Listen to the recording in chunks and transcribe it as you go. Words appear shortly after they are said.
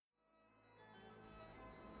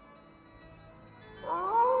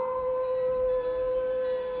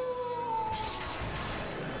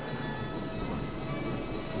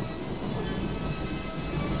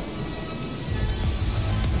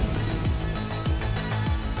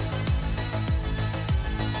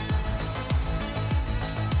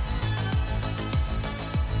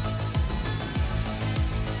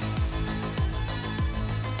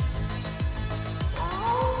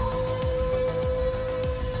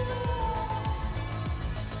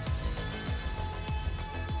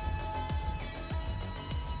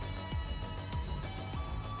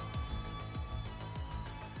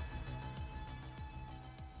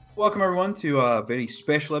Welcome everyone to a very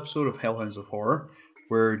special episode of Hellhounds of Horror.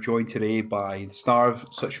 We're joined today by the star of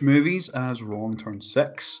such movies as Wrong Turn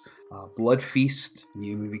 6, Blood Feast,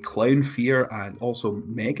 new movie Clown Fear, and also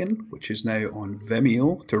Megan, which is now on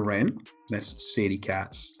Vimeo to rent, Miss Sadie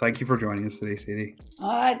Katz. Thank you for joining us today, Sadie.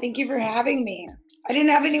 Thank you for having me. I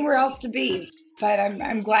didn't have anywhere else to be, but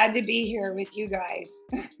I'm glad to be here with you guys.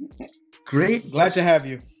 Great. Glad to have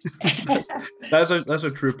you. That's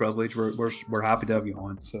a true privilege. We're happy to have you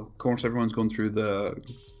on. So of course everyone's going through the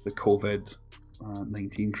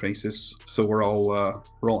COVID-19 crisis, so we're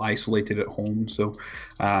all isolated at home. So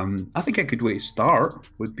I think a good way to start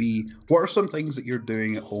would be, what are some things that you're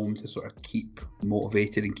doing at home to sort of keep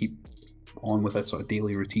motivated and keep on with that sort of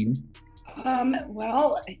daily routine?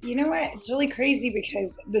 Well, you know what? It's really crazy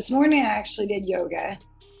because this morning I actually did yoga.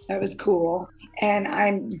 That was cool. And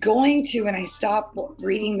I'm going to, when I stop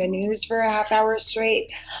reading the news for a half hour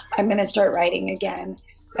straight, I'm going to start writing again.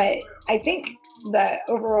 But I think the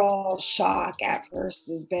overall shock at first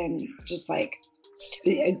has been just like,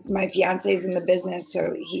 my fiance's in the business,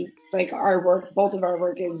 so both of our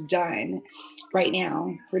work is done right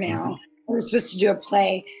now, for now. We're supposed to do a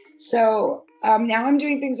play. So now I'm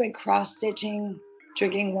doing things like cross-stitching,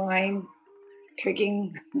 drinking wine,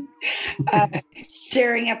 cooking,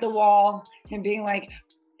 staring at the wall and being like,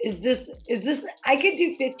 is this, I could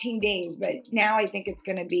do 15 days, but now I think it's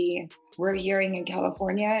going to be, we're hearing in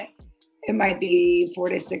California, it might be 4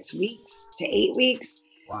 to 6 weeks to 8 weeks.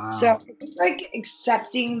 Wow. So like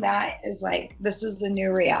accepting that is like, this is the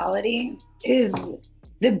new reality is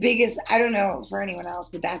the biggest, I don't know for anyone else,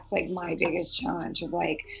 but that's like my biggest challenge of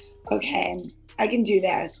like, okay, I can do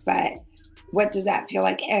this, but what does that feel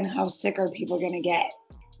like? And how sick are people going to get,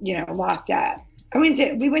 locked up?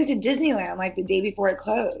 We went to Disneyland like the day before it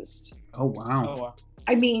closed. Oh, wow. Oh, wow.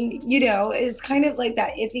 I mean, it's kind of like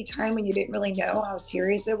that iffy time when you didn't really know how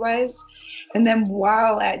serious it was. And then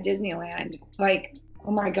while at Disneyland, like,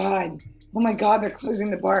 oh my God, they're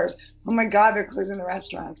closing the bars. Oh my God, they're closing the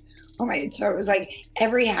restaurants. So it was like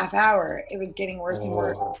every half hour, it was getting worse and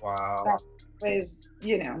worse. Wow. That was,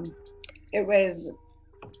 it was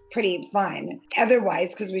pretty fun otherwise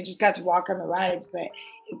because we just got to walk on the rides, but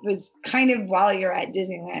it was kind of while you're at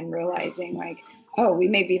Disneyland realizing like, oh, we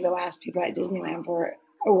may be the last people at Disneyland for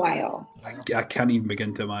a while. I can't even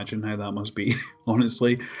begin to imagine how that must be,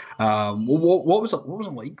 honestly. What was it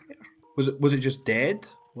like there? Was it just dead?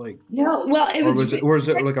 Like, no, well, it was. Or was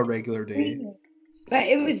it like a regular day? But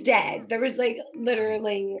it was dead. There was like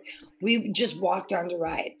literally, we just walked onto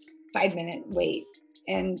rides, 5-minute wait.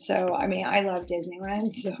 And so, I mean, I love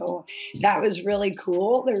Disneyland, so that was really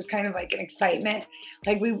cool. There was kind of like an excitement.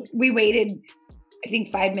 Like we waited, I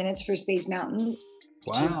think 5 minutes for Space Mountain.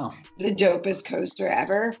 Wow. The dopest coaster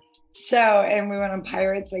ever. So, and we went on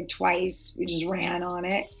Pirates like twice. We just ran on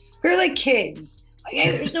it. We were like kids.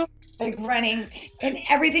 Like, there's no like running, and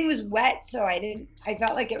everything was wet. So I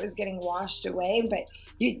felt like it was getting washed away, but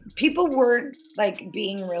people weren't like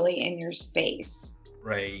being really in your space.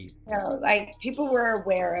 Right. Like people were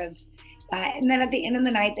aware of that. And then at the end of the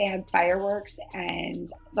night, they had fireworks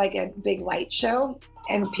and like a big light show,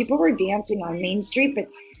 and people were dancing on Main Street, but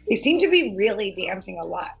they seemed to be really dancing a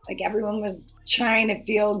lot. Like everyone was trying to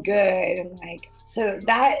feel good. And like, so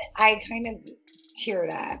that I kind of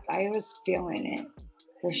teared up. I was feeling it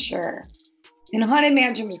for sure. And Haunted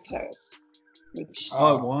Mansion was closed.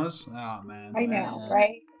 Oh, it was? Oh, man. I know,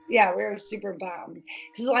 right? Yeah, we were super bummed.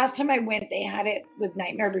 Because the last time I went, they had it with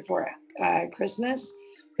Nightmare Before Christmas,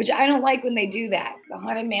 which I don't like when they do that. The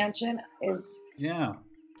Haunted Mansion is... Yeah.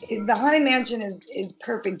 The Haunted Mansion is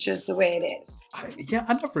perfect just the way it is.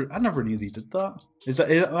 I never knew they did that.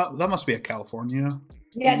 That must be a California?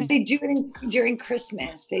 Yeah, they do it during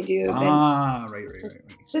Christmas. They do. Right.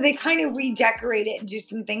 So they kind of redecorate it and do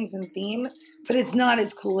some things in theme, but it's not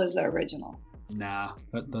as cool as the original. Nah,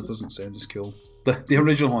 that doesn't sound as cool. The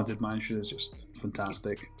original Haunted Mansion is just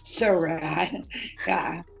fantastic. So rad.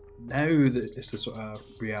 Yeah. Now that it's the sort of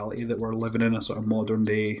reality that we're living in, a sort of modern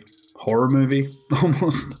day horror movie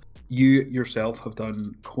almost. You yourself have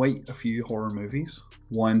done quite a few horror movies.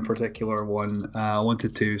 One particular one I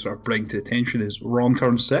wanted to sort of bring to attention is Wrong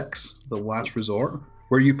Turn 6, The Last Resort,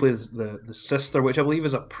 where you play the sister, which I believe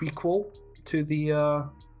is a prequel to the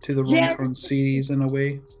Wrong Turn series in a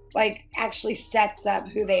way. Like actually sets up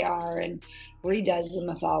who they are and redoes the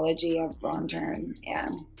mythology of Wrong Turn. Yeah.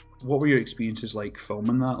 What were your experiences like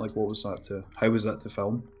filming that? Like, how was that to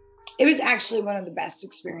film? It was actually one of the best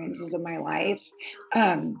experiences of my life,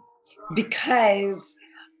 because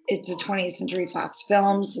it's a 20th Century Fox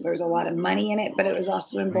film, so there's a lot of money in it, but it was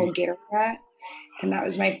also in Bulgaria, and that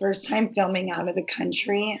was my first time filming out of the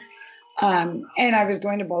country. And I was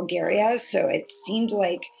going to Bulgaria, so it seemed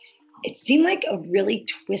like a really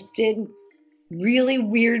twisted, really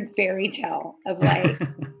weird fairy tale of like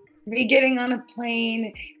me getting on a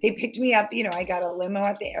plane. They picked me up, I got a limo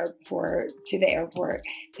at the airport to the airport.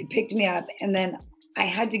 They picked me up, and then I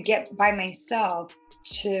had to get by myself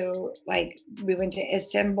to like we went to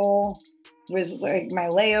Istanbul was like my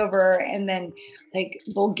layover, and then like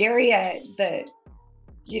Bulgaria, the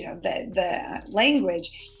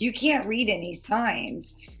language, you can't read any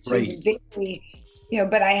signs, so it's Right. very,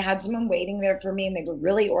 but I had someone waiting there for me, and they were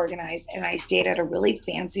really organized, and I stayed at a really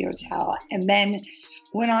fancy hotel, and then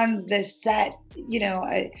went on this set,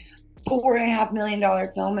 a $4.5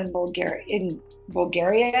 million film in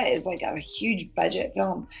Bulgaria is like a huge budget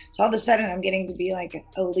film. So all of a sudden I'm getting to be like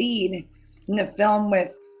a lead in the film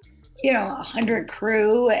with 100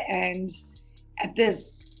 crew and at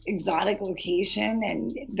this exotic location,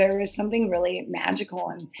 and there was something really magical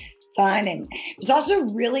and fun, and it was also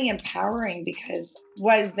really empowering because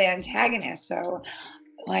was the antagonist. So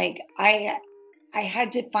like I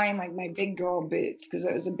had to find like my big girl boots because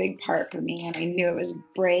it was a big part for me, and I knew it was a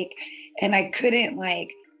break, and I couldn't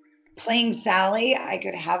like playing Sally. I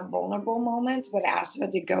could have vulnerable moments, but I also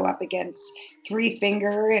had to go up against Three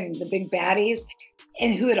Finger and the big baddies,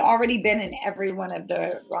 and who had already been in every one of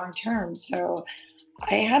the wrong terms. So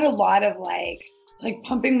I had a lot of like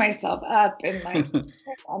pumping myself up and like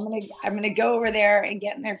I'm gonna go over there and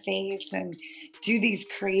get in their face and do these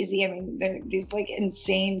crazy, I mean, these like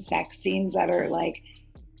insane sex scenes that are like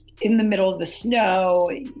in the middle of the snow.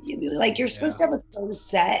 Like you're supposed Yeah. to have a closed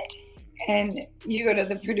set, and you go to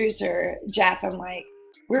the producer Jeff. I'm like,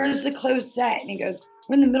 "Where's the closed set?" And he goes,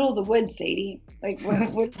 "We're in the middle of the woods, Sadie. Like, what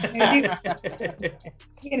are you gonna do?"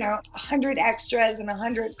 100 extras and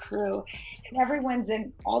 100 crew, and everyone's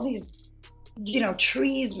in all these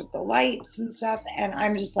trees with the lights and stuff, and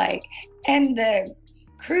I'm just like, and the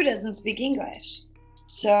crew doesn't speak English,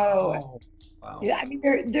 so Oh, wow. yeah, I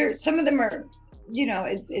mean, there some of them are,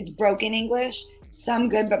 it's broken English, some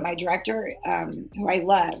good, but my director, who I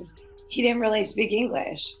loved, he didn't really speak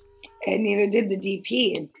English, and neither did the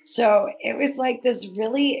DP. So it was like this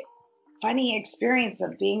really funny experience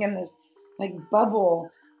of being in this like bubble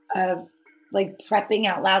of like prepping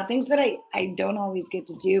out loud, things that I don't always get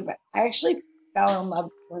to do, but I actually fell in love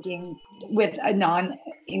working with a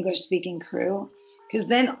non-English speaking crew, because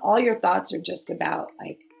then all your thoughts are just about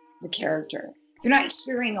like the character. You're not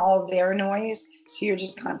hearing all their noise, so you're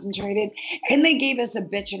just concentrated. And they gave us a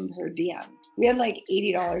bitchin' per diem. We had like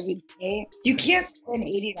 $80 a day. You can't spend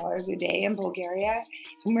 $80 a day in Bulgaria.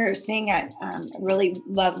 And we were staying at a really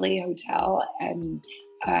lovely hotel, and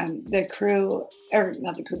the crew, or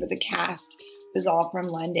not the crew, but the cast was all from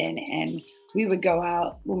London. And we would go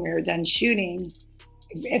out when we were done shooting,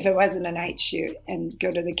 if it wasn't a night shoot, and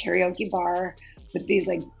go to the karaoke bar with these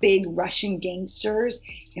like big Russian gangsters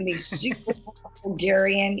and these super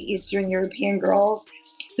Bulgarian Eastern European girls.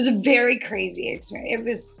 It was a very crazy experience. It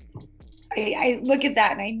was. I look at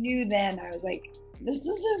that and I knew then, I was like, this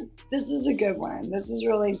is a good one. This is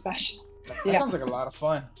really special. That Yeah. sounds like a lot of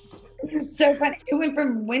fun. It was so fun. It went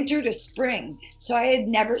from winter to spring. So I had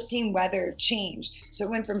never seen weather change. So it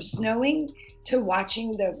went from snowing to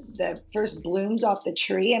watching the first blooms off the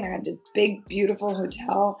tree. And I had this big, beautiful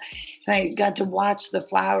hotel. And I got to watch the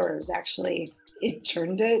flowers actually. It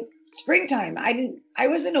turned to springtime. I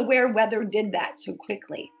wasn't aware weather did that so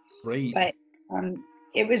quickly, Right. but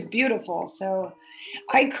it was beautiful. So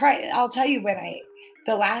I cried. I'll tell you,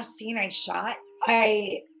 the last scene I shot,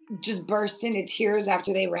 I just burst into tears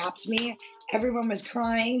after they wrapped me. Everyone was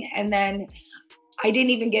crying, and then I didn't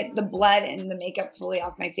even get the blood and the makeup fully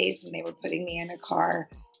off my face, and they were putting me in a car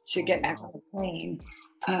to get back on the plane,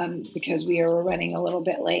 because we were running a little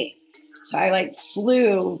bit late. So I like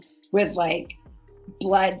flew with like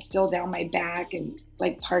blood still down my back and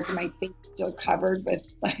like parts of my face still covered with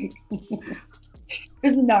like it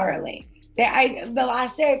was gnarly. The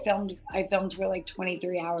last day I filmed for like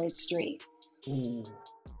 23 hours straight. Ooh.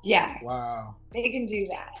 Yeah, Wow. they can do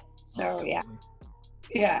that. So yeah, Absolutely.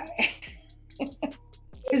 yeah. It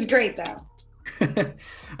was great though.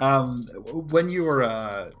 When you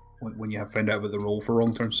were when you have found out about the role for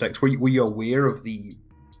Wrong Turn Six, were you aware of the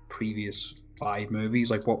previous five movies?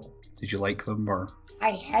 Like, what did you like them or?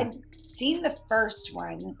 I had seen the first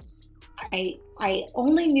one. I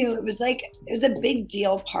only knew it was a big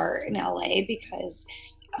deal part in LA because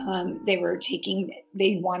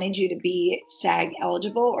they wanted you to be SAG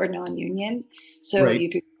eligible or non-union, so Right. you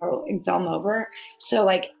could go and film over. So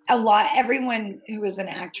like everyone who was an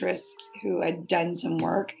actress who had done some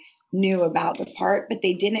work knew about the part, but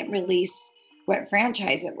they didn't release what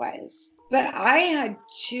franchise it was. But I had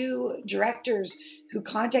two directors who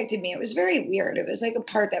contacted me. It was very weird. It was like a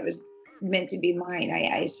part that was meant to be mine,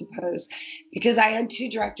 I suppose, because I had two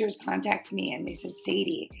directors contact me and they said,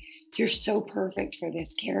 Sadie, you're so perfect for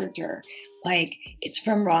this character. Like, it's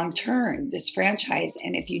from Wrong Turn, this franchise,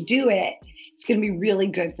 and if you do it, it's going to be really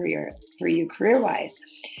good for you career wise.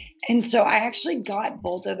 And so I actually got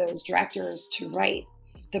both of those directors to write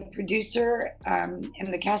the producer and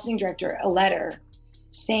the casting director a letter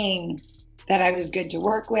saying that I was good to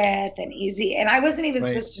work with and easy. And I wasn't even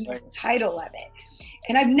supposed to know the title of it.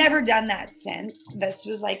 And I've never done that since. This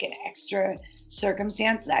was like an extra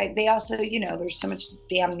circumstance. They also, there's so much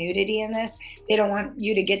damn nudity in this. They don't want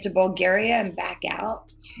you to get to Bulgaria and back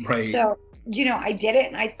out. Right. So, I did it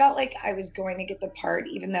and I felt like I was going to get the part,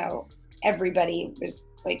 even though everybody was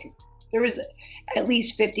like, there was at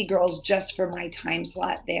least 50 girls just for my time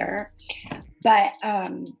slot there. But,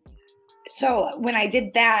 so when I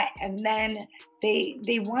did that, and then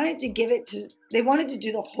they wanted to they wanted to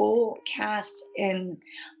do the whole cast in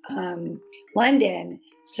London,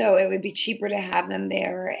 so it would be cheaper to have them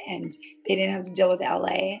there, and they didn't have to deal with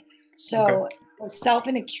LA. So Self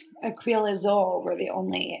and Aquila Zoll were the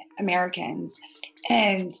only Americans,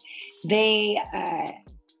 and they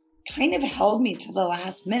kind of held me to the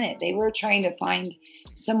last minute. They were trying to find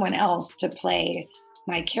someone else to play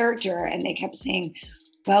my character, and they kept saying,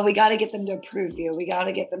 well, we got to get them to approve you. We got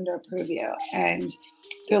to get them to approve you. And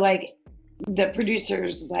they're like, the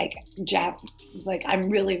producers, like Jeff, is like, I'm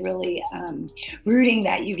really, really rooting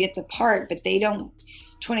that you get the part, but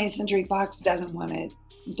 20th Century Fox doesn't want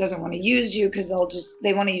to use you because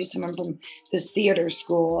they want to use someone from this theater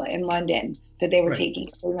school in London that they were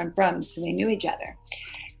taking everyone from, so they knew each other.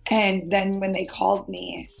 And then when they called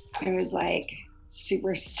me, I was like,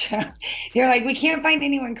 super stuff. They're like, we can't find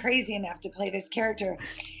anyone crazy enough to play this character,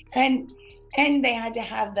 and they had to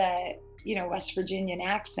have the West Virginian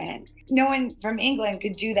accent. No one from England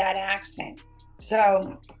could do that accent,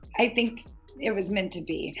 so I think it was meant to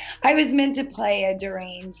be. I was meant to play a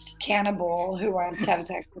deranged cannibal who wants to have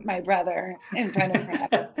sex with my brother in front of him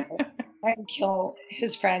and kill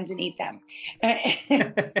his friends and eat them.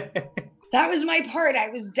 That was my part. I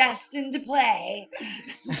was destined to play.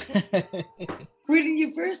 When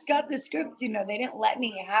you first got the script, they didn't let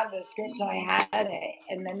me have the script till I had it.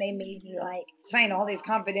 And then they made me sign all these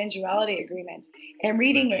confidentiality agreements. And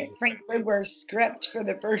reading it, Frank Woodworth's script for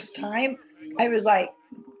the first time, I was like,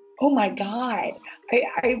 oh my God.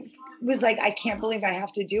 I was like, I can't believe I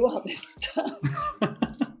have to do all this stuff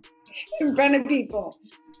in front of people.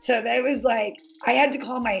 So that was like, I had to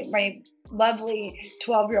call my lovely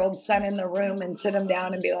 12-year-old son in the room and sit him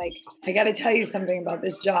down and be like, I got to tell you something about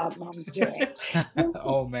this job Mom's doing.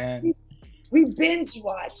 Oh, man. We binge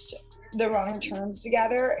watched The Wrong Turns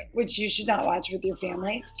together, which you should not watch with your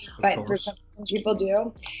family, but for some people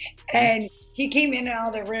do. And he came in and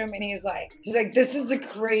out of the room and he's like, this is the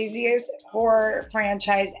craziest horror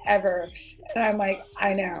franchise ever. And I'm like,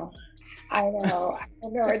 I know.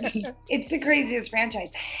 It's the craziest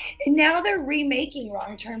franchise. And now they're remaking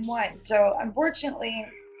Wrong Turn 1. So unfortunately,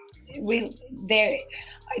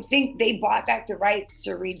 I think they bought back the rights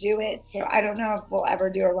to redo it. So I don't know if we'll ever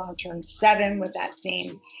do a Wrong Turn 7 with that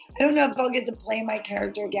same. I don't know if I'll get to play my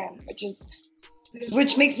character again,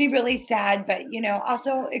 which makes me really sad, but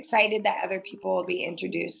also excited that other people will be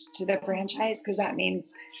introduced to the franchise, because that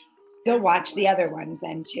means they'll watch the other ones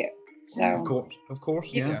then too. So of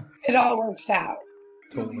course, yeah. It all works out.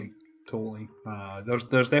 Totally. There's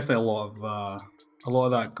definitely a lot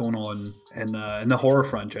of that going on in the horror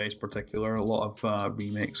franchise, particular. A lot of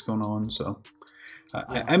remakes going on. So,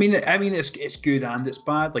 I mean, it's good and it's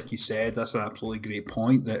bad. Like you said, that's an absolutely great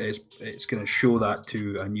point. That it's going to show that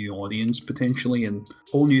to a new audience potentially and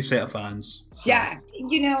a whole new set of fans. So. Yeah,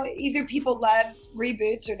 either people love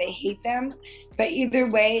reboots or they hate them, but either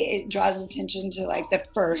way, it draws attention to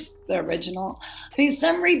the original. I mean,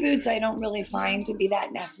 some reboots I don't really find to be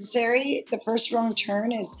that necessary. The first Wrong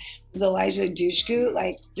Turn is with Elijah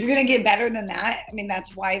Dushku. You're gonna get better than that. I mean,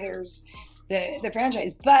 that's why there's the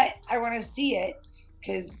franchise. But I want to see it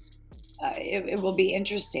because it will be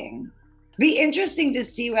interesting. Be interesting to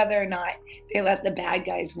see whether or not they let the bad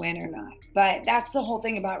guys win or not. But that's the whole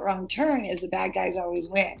thing about Wrong Turn, is the bad guys always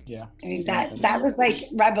win. Yeah. I mean, that was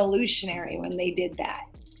revolutionary when they did that,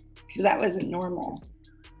 because that wasn't normal.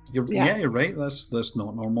 You're right. That's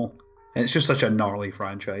not normal. And it's just such a gnarly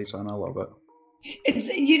franchise, and I love it.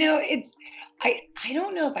 I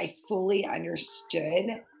don't know if I fully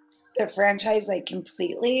understood the franchise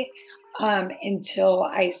completely until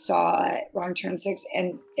I saw Wrong Turn 6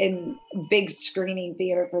 in big screening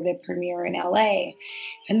theater for the premiere in LA.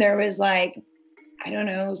 And there was I don't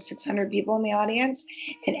know, 600 people in the audience.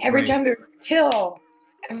 And every Right. time there was a kill,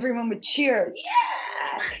 everyone would cheer.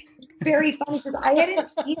 Yeah. Very funny because I hadn't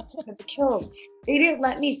seen some of the kills. They didn't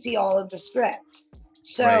let me see all of the script.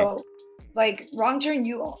 So, Right. like, Wrong Turn,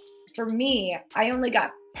 for me, I only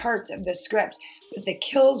got parts of the script, but the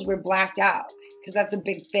kills were blacked out because that's a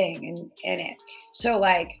big thing in it. So,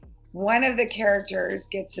 like, one of the characters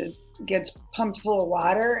gets pumped full of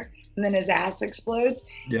water and then his ass explodes.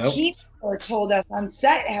 Yep. He never told us on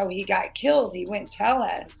set how he got killed. He wouldn't tell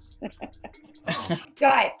us.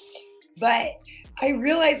 God, but I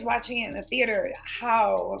realized watching it in the theater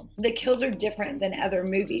how the kills are different than other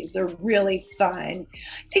movies. They're really fun.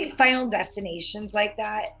 I think Final Destination's like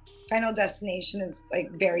that. Final Destination is like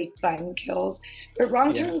very fun kills, but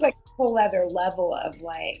Wrong Yeah. Turn's like a whole other level of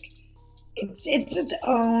like it's its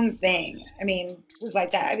own thing. I mean, it was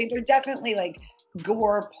like that. I mean, they're definitely like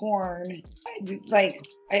gore porn. Like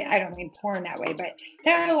I don't mean porn that way, but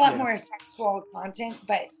they have a lot Yeah. more sexual content.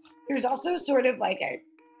 But there's also sort of like a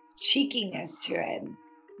cheekiness to it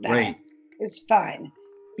that Right. is fun.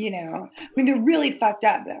 You know, I mean, they're really fucked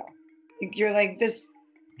up though. Like, you're like this.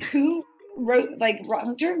 Who wrote like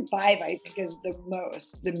Wrong Turn 5? I think is the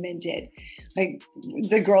most demented. Like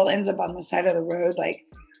the girl ends up on the side of the road, like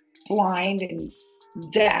blind and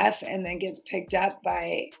deaf, and then gets picked up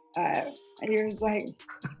by. You're just like,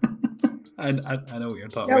 I know what you're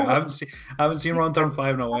talking No. about. I haven't seen Wrong Turn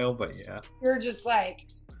 5 in a while, but yeah. you're just like,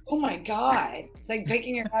 oh my god! It's like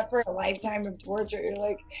picking her up for a lifetime of torture. You're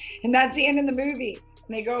like, and that's the end of the movie.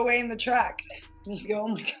 And they go away in the truck, and you go, oh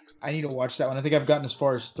my god. I need to watch that one. I think I've gotten as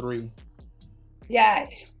far as 3. Yeah,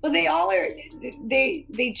 well, they all are.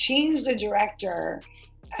 They changed the director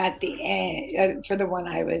at the end for the one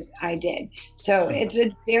I did. So it's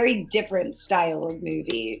a very different style of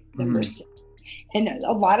movie than we're seeing. And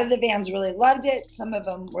a lot of the fans really loved it. Some of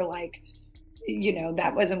them were like, you know,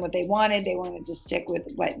 that wasn't what they wanted. They wanted to stick with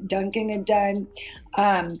what Duncan had done.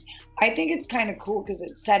 I think it's kind of cool because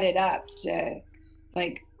it set it up to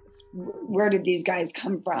like, where did these guys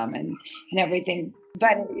come from and everything.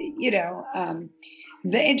 But you know,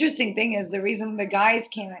 the interesting thing is the reason the guys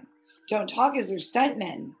don't talk is they're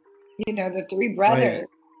stuntmen. You know, the 3 brothers, Right.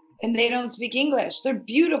 and they don't speak English. They're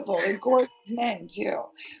beautiful. They're gorgeous men too,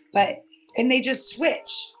 and they just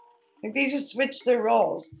switch. Like they just switch their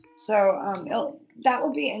roles. So that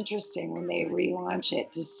will be interesting when they relaunch it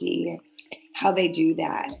to see how they do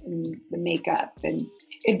that and the makeup and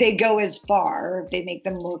if they go as far, if they make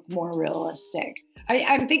them look more realistic.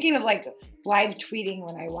 I'm thinking of like live tweeting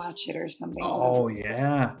when I watch it or something. Oh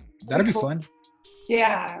yeah. That'd be fun.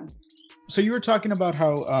 Yeah. So you were talking about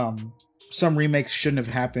how some remakes shouldn't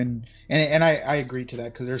have happened, and I agree to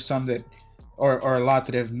that because there's some that or a lot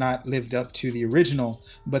that have not lived up to the original,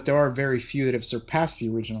 but there are very few that have surpassed the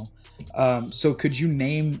original. So could you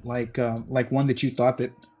name like one that you thought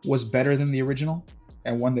that was better than the original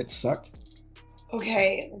and one that sucked?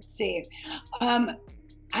 Okay, let's see.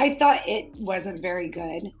 I thought it wasn't very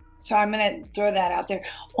good, so I'm gonna throw that out there.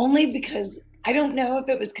 Only because I don't know if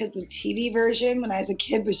it was because the TV version when I was a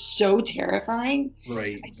kid was so terrifying.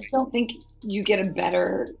 Right. I just don't think you get a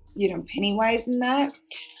better, Pennywise than that.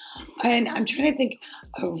 And I'm trying to think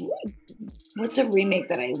of what's a remake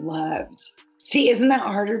that I loved. See, isn't that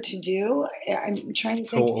harder to do? I'm trying to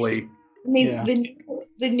think. Totally. I mean, Yeah.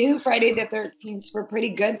 the new Friday the 13th were pretty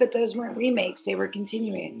good, but those weren't remakes. They were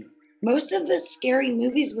continuing. Most of the scary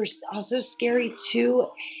movies were also scary too,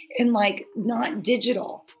 and like not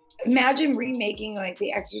digital. Imagine remaking like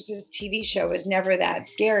the Exorcist TV show was never that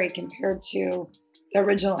scary compared to the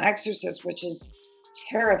original Exorcist, which is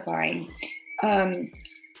terrifying.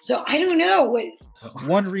 So I don't know what.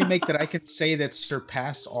 One remake that I can say that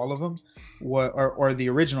surpassed all of them, or the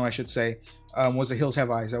original, I should say, was The Hills Have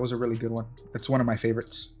Eyes. That was a really good one. That's one of my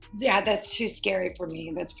favorites. Yeah, that's too scary for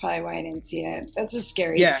me. That's probably why I didn't see it. That's a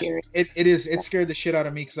scary Yeah, series. it is. It scared the shit out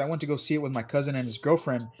of me because I went to go see it with my cousin and his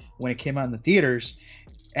girlfriend when it came out in the theaters.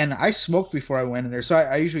 And I smoked before I went in there. So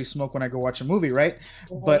I usually smoke when I go watch a movie, right?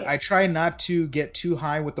 But I try not to get too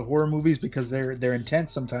high with the horror movies because they're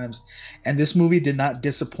intense sometimes. And this movie did not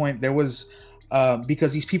disappoint. There was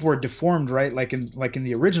because these people are deformed, right? Like in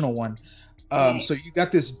the original one. Right. So you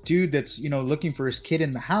got this dude that's looking for his kid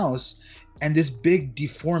in the house, and this big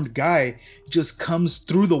deformed guy just comes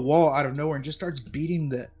through the wall out of nowhere and just starts beating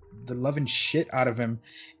the loving shit out of him.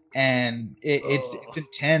 And it's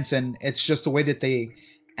intense, and it's just the way that they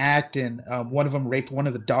act. And one of them raped one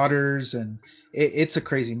of the daughters, and it's a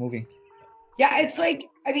crazy movie. Yeah, it's like,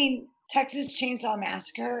 I mean, Texas Chainsaw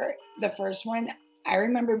Massacre, the first one, I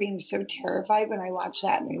remember being so terrified when I watched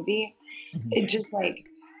that movie. Mhm. It just like,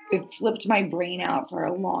 it flipped my brain out for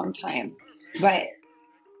a long time. But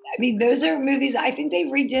I mean, those are movies. I think they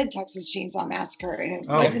redid Texas Chainsaw Massacre, and it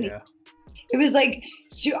Oh wasn't. yeah. It was like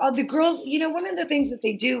the girls. One of the things that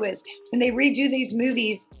they do is when they redo these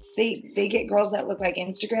movies, they get girls that look like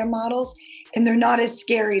Instagram models, and they're not as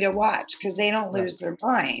scary to watch because they don't lose their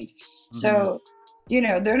mind. Mm-hmm. So,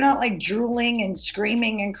 they're not like drooling and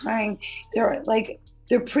screaming and crying.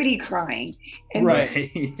 They're pretty crying, and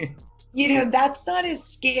Right. that's not as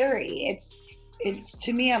scary. It's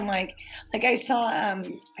to me, I'm like I saw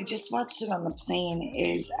I just watched it on the plane,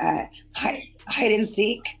 is hide and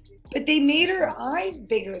seek, but they made her eyes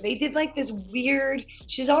bigger. They did like this weird,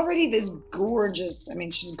 she's already this gorgeous, I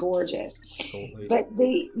mean, she's gorgeous, Totally. but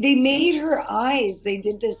they made her eyes, they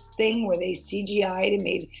did this thing where they CGI'd and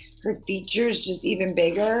made her features just even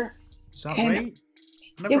bigger. Is that And right?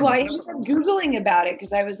 yeah, well, I ended up Googling about it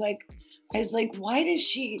because I was like, why does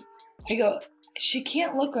she? I go, she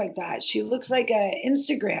can't look like that. She looks like a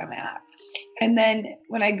Instagram app. And then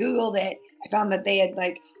when I Googled it, I found that they had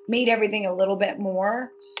like made everything a little bit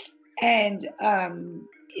more, and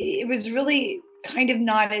it was really kind of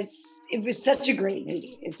not as. It was such a great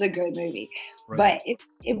movie. It's a good movie, Right. but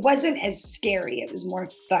it wasn't as scary. It was more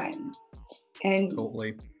fun, and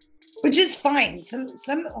Totally. which is fine.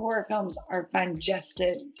 Some horror films are fun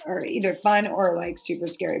or either fun or like super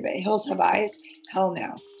scary. But Hills Have Eyes, hell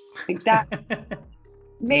no. Like that.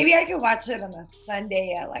 Maybe I could watch it on a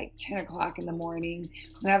Sunday at like 10 o'clock in the morning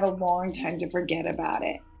when I have a long time to forget about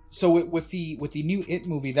it. So with the new It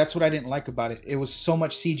movie, that's what I didn't like about it. It was so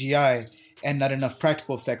much CGI and not enough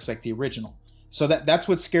practical effects like the original. So that's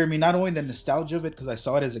what scared me. Not only the nostalgia of it because I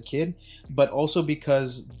saw it as a kid, but also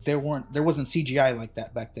because there wasn't CGI like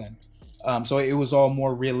that back then. So it was all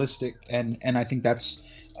more realistic, and I think that's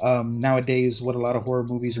nowadays what a lot of horror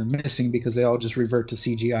movies are missing because they all just revert to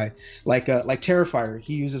CGI. Like Terrifier,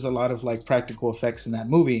 he uses a lot of like practical effects in that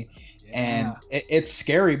movie, and it's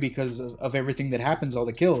scary because of everything that happens, all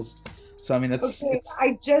the kills. So I mean,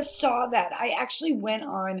 I just saw that. I actually went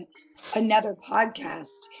on another podcast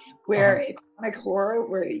where Iconic Horror,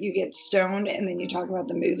 where you get stoned and then you talk about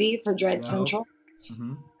the movie for Dread Central.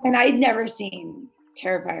 Mm-hmm. And I'd never seen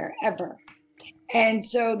Terrifier ever. And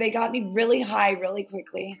so they got me really high really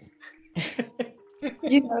quickly.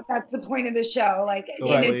 That's the point of the show. Like,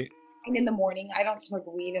 and it's in the morning. I don't smoke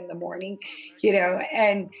weed in the morning,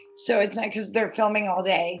 and so it's not because they're filming all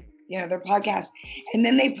day, their podcast. And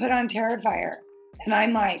then they put on Terrifier. And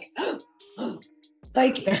I'm like,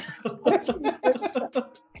 like,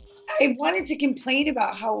 I wanted to complain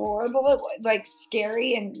about how horrible it was, like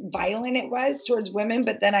scary and violent it was towards women,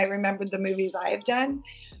 but then I remembered the movies I have done.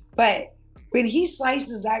 But when he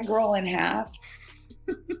slices that girl in half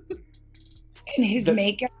and his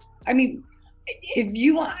makeup, I mean, if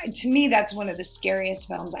you want, to me, that's one of the scariest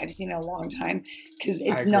films I've seen in a long time because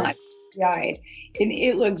it's not died and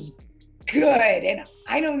it looks good. And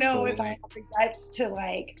I don't know if I have the guts to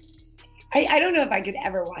like, I don't know if I could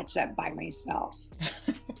ever watch that by myself.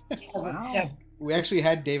 Wow. We actually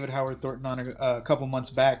had David Howard Thornton on a couple months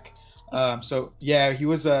back. So yeah, he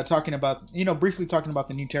was talking about, briefly talking about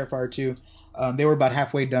the new Terrifier 2. They were about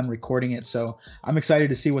halfway done recording it, so I'm excited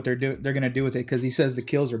to see what they're gonna do with it because he says the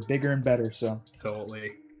kills are bigger and better. So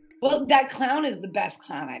totally. Well, that clown is the best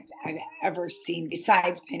clown I've ever seen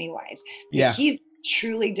besides Pennywise. Yeah, he's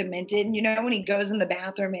truly demented. When he goes in the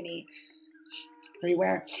bathroom and he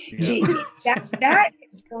everywhere. Yeah. That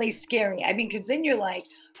is really scary. I mean, because then you're like,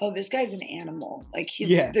 oh, this guy's an animal. Like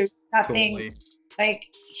there's nothing. Like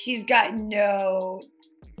he's got no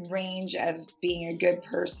range of being a good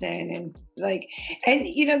person, and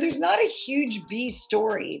there's not a huge B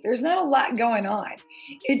story. There's not a lot going on.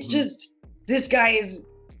 It's just this guy is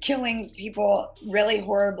killing people really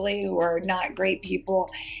horribly who are not great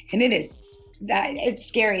people, and it's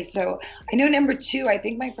scary. So I know number 2, I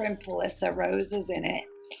think my friend Felissa Rose is in it.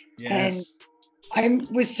 Yes. And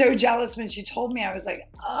I was so jealous when she told me. I was like,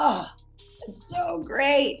 oh, it's so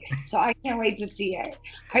great. So I can't wait to see it.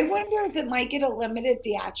 I wonder if it might get a limited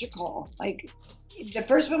theatrical. Like the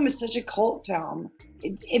first one was such a cult film,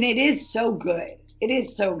 and it is so good. It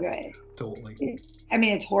is so good. Totally. I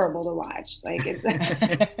mean, it's horrible to watch. Like it's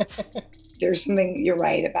there's something, you're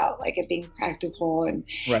right, about like it being practical and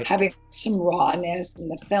having some rawness in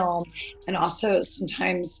the film, and also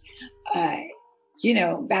sometimes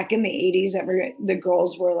back in the 80s the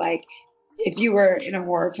girls were like, if you were in a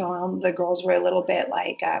horror film, the girls were a little bit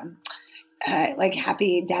like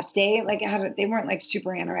Happy Death Day, like they weren't like super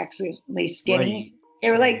anorexically skinny. They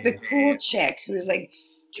were like the cool chick who was like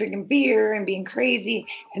drinking beer and being crazy,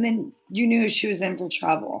 and then you knew she was in for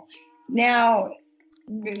trouble. Now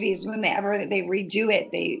movies, when they redo it,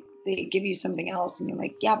 they give you something else, and you're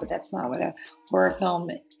like, yeah, but that's not what a horror film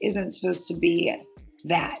isn't supposed to be.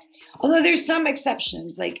 That, although there's some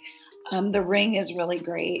exceptions, like The Ring is really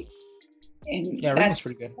great, and Yeah, Ring is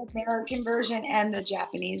pretty good. the American version and the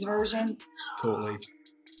Japanese version, Totally.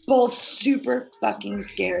 both super fucking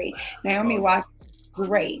scary. Naomi Oh. Watts,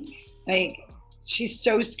 great. Like, she's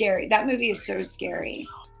so scary. That movie is so scary.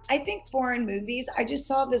 I think foreign movies, I just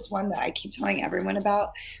saw this one that I keep telling everyone about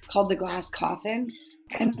called The Glass Coffin.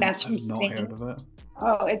 And that's from I've not Spain. heard of it.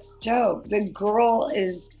 Oh, it's dope. The girl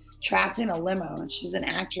is trapped in a limo and she's an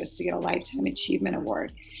actress to get a Lifetime Achievement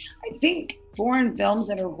Award. I think foreign films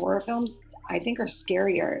that are horror films, I think are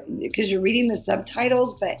scarier because you're reading the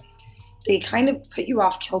subtitles, but they kind of put you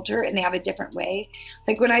off kilter and they have a different way.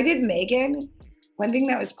 Like when I did Megan, one thing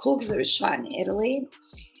that was cool because it was shot in Italy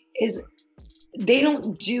is they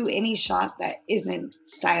don't do any shot that isn't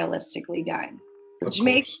stylistically done, which Of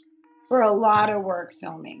makes course. for a lot of work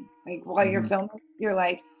filming. Like while you're Mhm. filming, you're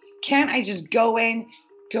like, can't I just go in,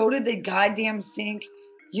 go to the goddamn sink,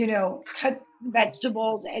 cut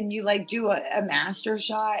vegetables and you like do a master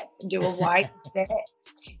shot, do a wide sit?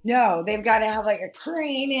 No, they've got to have like a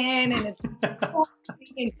crane in and it's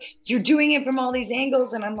and you're doing it from all these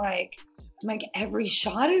angles and I'm like every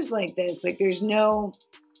shot is like this. Like there's no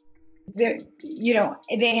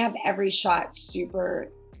they have every shot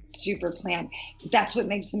super planned. That's what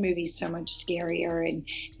makes the movie so much scarier and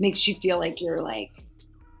makes you feel like you're like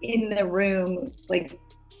in the room, like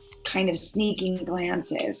kind of sneaking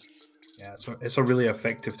glances. Yeah, so it's a really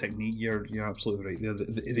effective technique. You're absolutely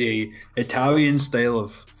right. The Italian style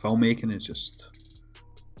of filmmaking is just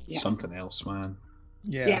Yeah. something else, man.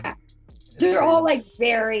 Yeah. They're all like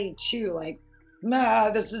very too like, nah,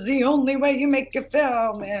 this is the only way you make a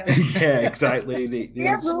film. And Yeah, exactly. They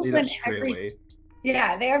have don't rules say that in straight every- away.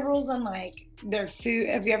 yeah, they have rules on like their food.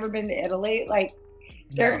 Have you ever been to Italy? Like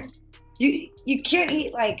No. you can't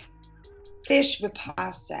eat like fish with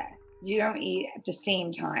pasta. You don't eat at the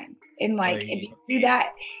same time. And like Right. if you do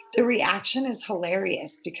that, the reaction is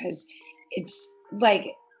hilarious because it's like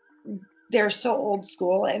they're so old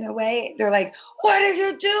school in a way. They're like, what are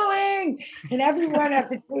you doing? And everyone at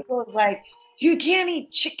the table is like, you can't eat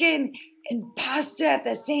chicken and pasta at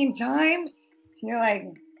the same time. And you're like,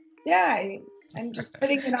 yeah, I'm just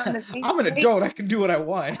putting it on the same I'm an plate. adult. I can do what I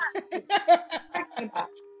want.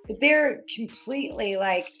 But they're completely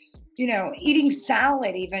like, eating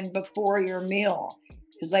salad even before your meal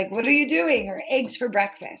is like, what are you doing? Or eggs for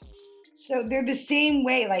breakfast. So they're the same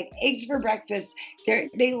way, like eggs for breakfast,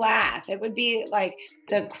 they laugh. It would be like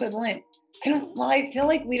the equivalent. I feel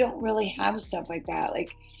like we don't really have stuff like that.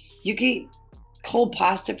 Like you could eat cold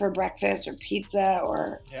pasta for breakfast or pizza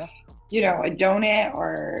or, Yeah. a donut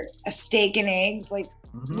or a steak and eggs. Like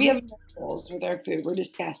Mhm. we have no rules with our food. We're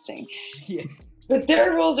disgusting. Yeah. But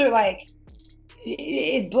their rules are like,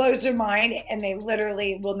 it blows their mind and they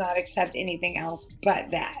literally will not accept anything else but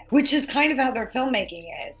that, which is kind of how their filmmaking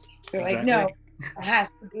is. They're like, no, it has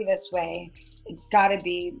to be this way. It's got to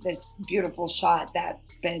be this beautiful shot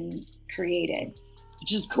that's been created,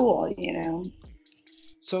 which is cool,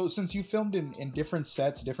 So since you filmed in different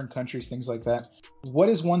sets, different countries, things like that, what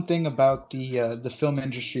is one thing about the film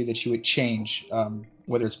industry that you would change,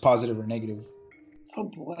 whether it's positive or negative? Oh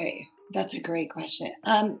boy, that's a great question.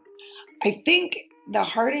 I think the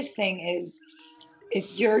hardest thing is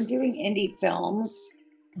if you're doing indie films,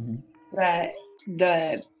 Mhm. that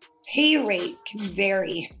the pay rate can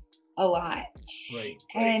vary a lot. Right.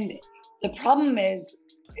 And the problem is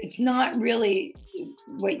it's not really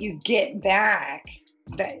what you get back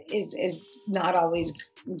that is not always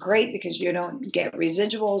great because you don't get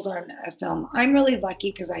residuals on a film. I'm really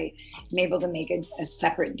lucky because I'm able to make a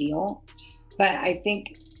separate deal. But I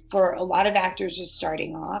think for a lot of actors just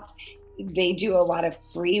starting off, they do a lot of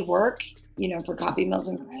free work, for copy mills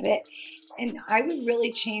and credit. And I would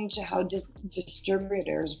really change how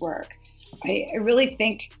distributors work. I really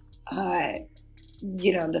think,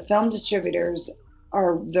 the film distributors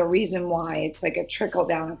are the reason why it's like a trickle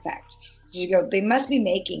down effect. You go, they must be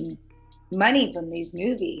making money from these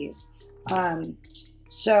movies.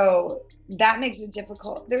 So that makes it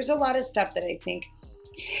difficult. There's a lot of stuff that I think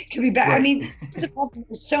could be better. Right. I mean,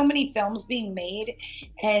 there's so many films being made,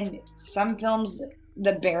 and some films,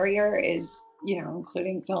 the barrier is,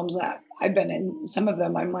 including films that I've been in, some of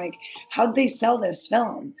them, I'm like, how'd they sell this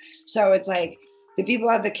film? So it's like the people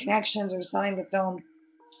have the connections are selling the film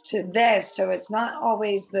to this. So it's not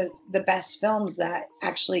always the best films that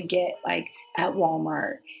actually get like at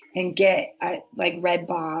Walmart and get at like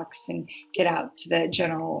Redbox and get out to the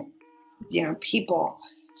general, people.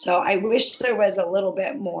 So I wish there was a little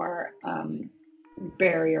bit more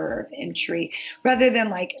barrier of entry, rather than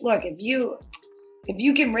like, look, if you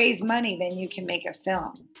can raise money, then you can make a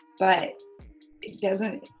film, but it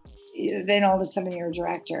doesn't. Then all of a sudden you're a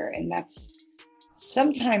director, and that's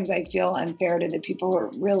sometimes I feel unfair to the people who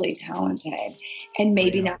are really talented and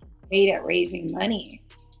maybe not great at raising money.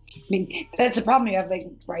 I mean, that's the problem. You have like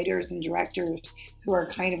writers and directors who are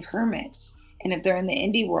kind of hermits, and if they're in the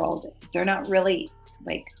indie world, if they're not really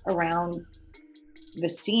like around the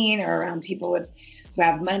scene or around people who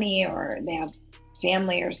have money or they have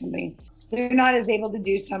family or something, they're not as able to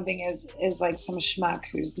do something as like some schmuck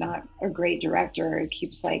who's not a great director who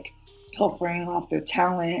keeps like pilfering off their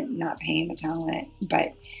talent, not paying the talent,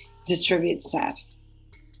 but distribute stuff.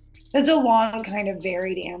 That's a long kind of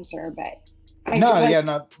varied answer, but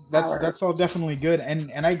that's all definitely good,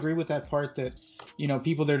 and I agree with that part that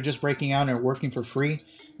people that are just breaking out and are working for free,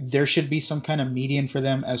 there should be some kind of median for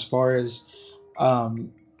them as far as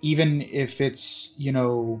even if it's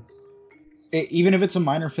even if it's a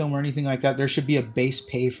minor film or anything like that, there should be a base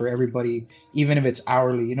pay for everybody, even if it's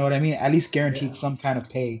hourly. You know what I mean? At least guaranteed some kind of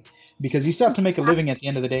pay, because you still have to make a living at the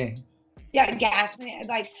end of the day. Yeah, gas money.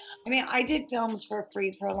 Like, I mean, I did films for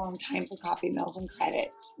free for a long time for Copy Mills and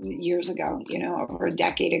Credit years ago, over a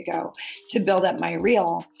decade ago, to build up my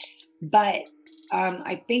reel. But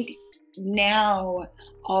I think now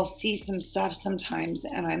I'll see some stuff sometimes,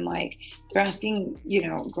 and I'm like, they're asking,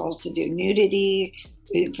 girls to do nudity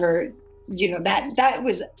for. That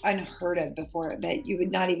was unheard of before, that you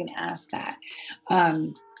would not even ask that.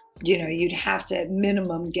 You'd have to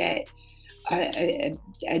minimum get a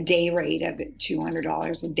day rate of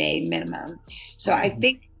 $200 a day minimum. So I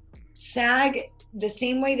think SAG, the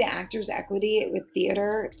same way the Actors Equity with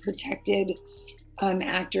theater protected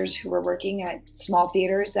actors who were working at small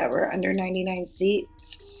theaters that were under 99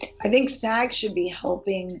 seats, I think SAG should be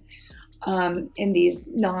helping in these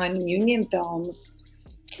non-union films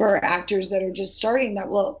for actors that are just starting, that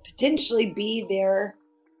will potentially be their,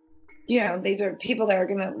 these are people that are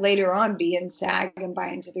going to later on be in SAG and buy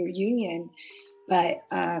into their union. But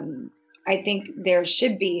I think there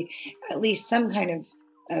should be at least some kind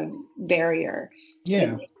of barrier.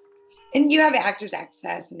 Yeah. And you have Actors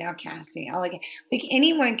Access and now casting. Like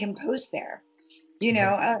anyone can post there.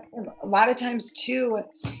 A lot of times too,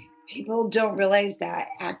 people don't realize that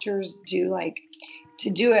actors do like to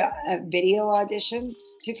do a video audition.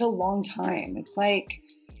 Takes a long time. It's like,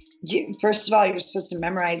 first of all, you're supposed to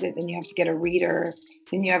memorize it, then you have to get a reader,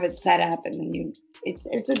 then you have it set up, and then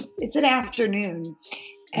it's an afternoon,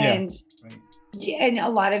 and and a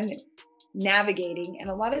lot of navigating,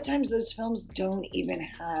 and a lot of times those films don't even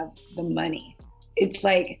have the money. It's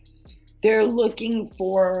like they're looking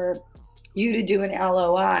for you to do an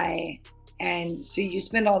LOI, and so you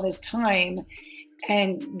spend all this time,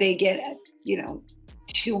 and they get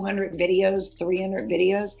 200 videos, 300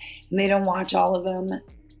 videos, and they don't watch all of them.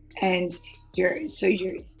 And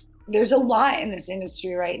there's a lot in this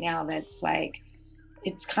industry right now that's like,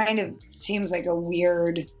 it's kind of seems like a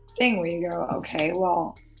weird thing where you go, okay,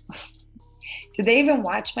 well, did they even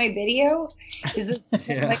watch my video? Is it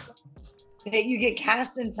like that you get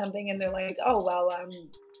cast in something and they're like, oh, well,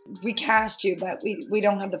 we cast you, but we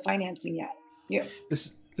don't have the financing yet. Yeah.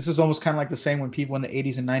 This is almost kind of like the same when people in the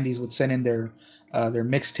 80s and 90s would send in their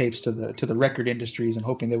mixtapes to the record industries and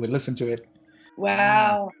hoping they would listen to it.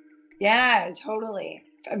 Wow. Yeah, totally.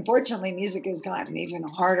 Unfortunately, music has gotten even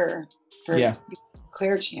harder for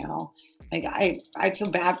Clear Channel. Like I feel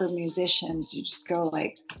bad for musicians. You just go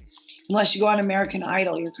like, unless you go on American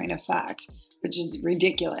Idol, you're kind of fucked, which is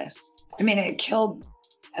ridiculous. I mean, it killed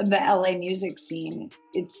the LA music scene.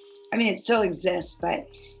 It still exists, but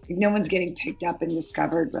no one's getting picked up and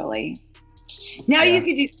discovered really. Now you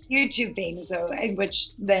could do YouTube fame, which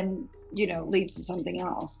then leads to something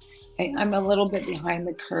else. I'm a little bit behind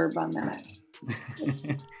the curve on that.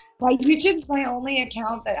 Like YouTube's my only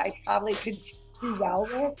account that I probably could do well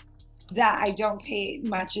with, that I don't pay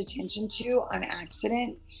much attention to on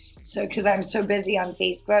accident. So because I'm so busy on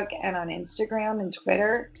Facebook and on Instagram and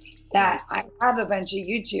Twitter that I have a bunch of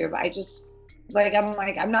YouTube.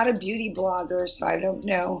 I'm not a beauty blogger, so I don't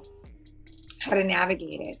know how to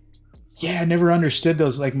navigate it. Yeah, I never understood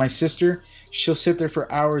those. Like my sister, she'll sit there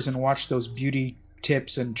for hours and watch those beauty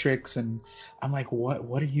tips and tricks, and I'm like,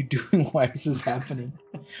 what are you doing? Why is this happening?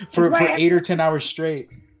 for 8 or 10 hours straight.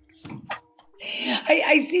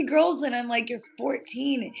 I see girls and I'm like, you're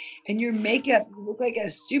 14 and your makeup, you look like a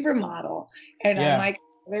supermodel, and I'm like,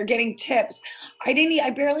 they're getting tips. I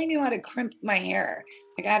barely knew how to crimp my hair.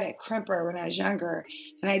 I got a crimper when I was younger,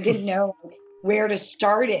 and I didn't know where to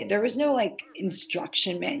start it. There was no like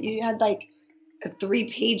instruction manual. You had like a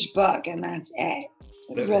 3-page book, and that's it.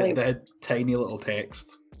 Really, the tiny little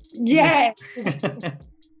text. yeah,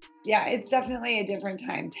 yeah, it's definitely a different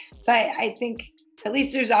time. But I think at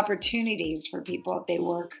least there's opportunities for people if they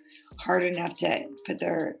work hard enough to put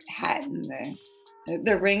their hat in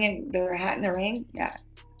their ring and their hat in the ring. Yeah,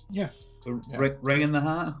 Yeah. Ring in the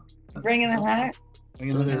hat. ring in the hat.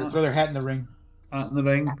 Ring in the hat. Throw their hat in the ring. Hat in the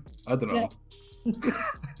ring. I don't know. Yeah.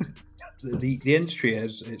 The industry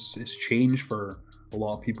it's changed for a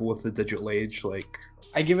lot of people with the digital age. Like,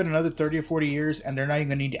 I give it another 30 or 40 years, and they're not even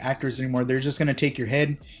going to need actors anymore. They're just going to take your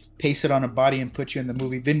head, paste it on a body, and put you in the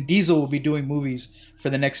movie. Vin Diesel will be doing movies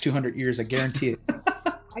for the next 200 years. I guarantee it.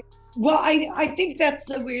 Well, I think that's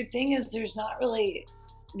the weird thing is there's not really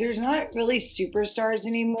superstars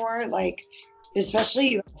anymore. Like,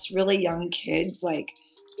 especially really young kids. Like,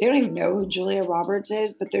 they don't even know who Julia Roberts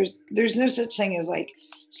is. But there's no such thing as like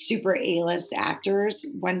super A-list actors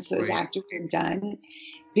once those actors are done,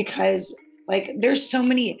 because like there's so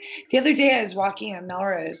many. The other day I was walking at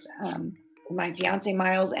Melrose with my fiance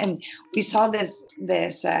Miles, and we saw this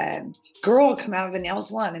girl come out of a nail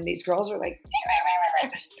salon, and these girls were like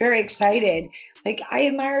very excited. Like, I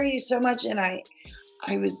admire you so much, and I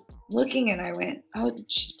was looking and I went, oh,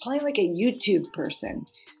 she's probably like a YouTube person.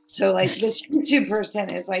 So like this YouTube person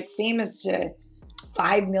is like famous to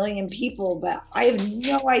 5 million people, but I have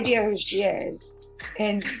no idea who she is.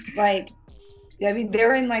 And like, I mean,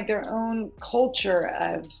 they're in like their own culture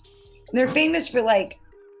of, they're famous for like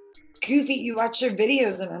goofy, you watch their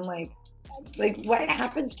videos and I'm like what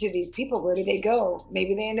happens to these people? Where do they go?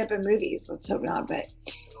 Maybe they end up in movies. Let's hope not. But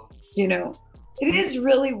you know, it is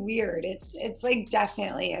really weird. It's like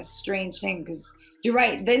definitely a strange thing, because you're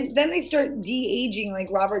right. Then they start de-aging like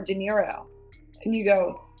Robert De Niro, and you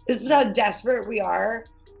go, this is how desperate we are,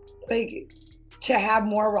 like to have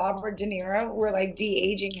more Robert De Niro. We're like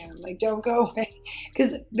de-aging him. Like, don't go away,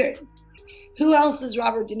 because who else is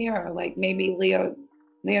Robert De Niro? Like maybe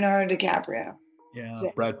Leonardo DiCaprio. Yeah,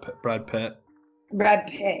 Brad Pitt. Brad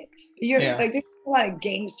Pitt. Like, there's a lot of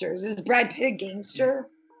gangsters. Is Brad Pitt a gangster?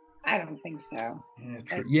 I don't think so. Yeah,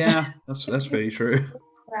 true. Yeah, that's very true.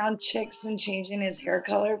 Around chicks and changing his hair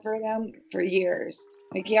color for them for years.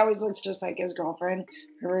 Like, he always looks just like his girlfriend,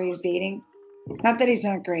 whoever he's dating. Not that he's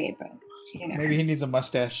not great, but you know. Maybe he needs a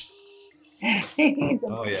mustache. He needs a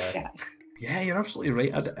yeah. mustache. Yeah, you're absolutely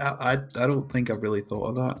right. I don't think I've really thought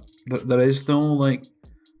of that. There is no like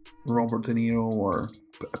Robert De Niro or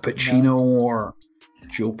Pacino or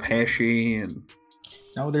Joe Pesci and.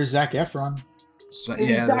 No, there's Zac Efron. So,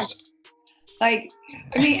 yeah, there's... like,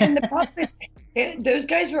 I mean, and the problem is, those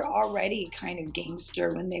guys were already kind of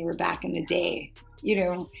gangster when they were back in the day. You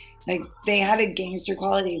know, like they had a gangster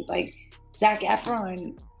quality. Like Zac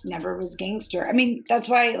Efron never was gangster. I mean, that's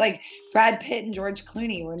why like Brad Pitt and George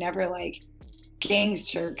Clooney were never like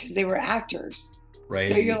gangster, because they were actors. Right.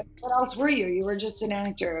 So you're like, what else were you? You were just an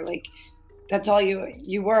actor. Like, that's all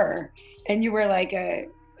you were, and you were like a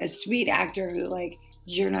sweet actor who like.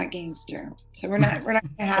 You're not gangster, so we're not gonna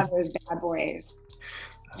have those bad boys.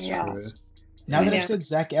 That's yeah. true. Now that I've said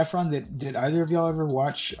Zac Efron, did either of y'all ever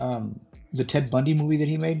watch the Ted Bundy movie that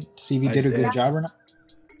he made? See if he did a good job or not?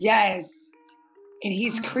 Yes, and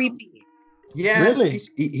he's creepy. Yeah, really.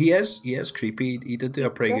 He is creepy. He did do a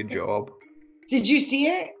pretty good job. Did you see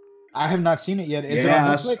it? I have not seen it yet. Is it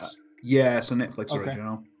on Netflix? Yeah, it's a Netflix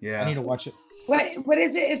original. Yeah, I need to watch it. What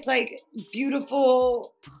is it? It's like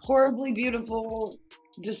beautiful, horribly beautiful,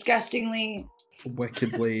 disgustingly,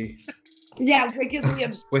 wickedly. Yeah, wickedly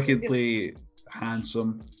absurd. Wickedly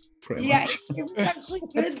handsome. Pretty much. It was actually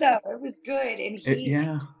good though. It was good,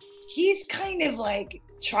 and he's kind of like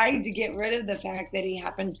trying to get rid of the fact that he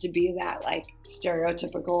happens to be that like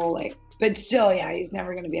stereotypical like, but still, yeah, he's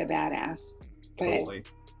never gonna be a badass. But Totally.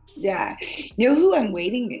 yeah, you know who I'm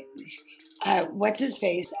waiting? What's his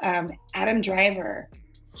face? Adam Driver.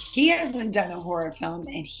 He hasn't done a horror film,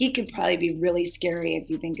 and he could probably be really scary if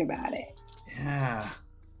you think about it. Yeah.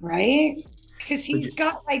 Right? Because he's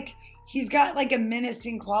got like a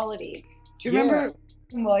menacing quality. Do you remember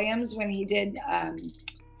Robin Williams when he did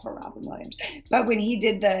poor Robin Williams, but when he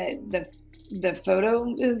did the photo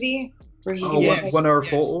movie where he did 1 hour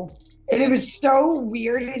photo? And it was so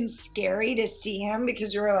weird and scary to see him,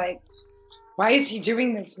 because you were like, why is he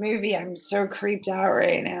doing this movie? I'm so creeped out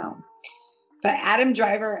right now. But Adam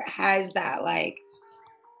Driver has that like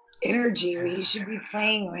energy where he should be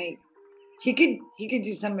playing like he could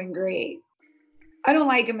do something great. I don't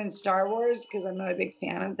like him in Star Wars because I'm not a big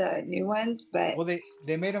fan of the new ones, but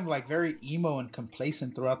they made him like very emo and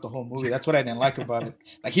complacent throughout the whole movie. That's what I didn't like about it.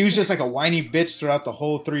 Like he was just like a whiny bitch throughout the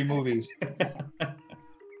whole 3 movies.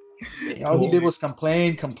 All he did was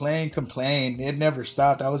complain. It never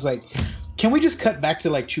stopped. I was like, Can we just cut back to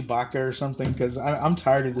like Chewbacca or something? Because I'm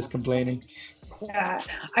tired of this complaining. Yeah,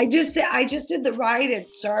 I just did the ride at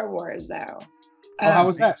Star Wars though. Oh, how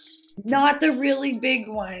was that? Not the really big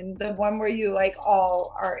one, the one where you like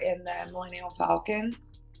all are in the Millennium Falcon.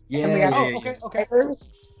 Yeah. And we have Oh, okay.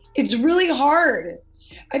 drivers. It's really hard.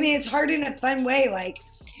 I mean, it's hard in a fun way. Like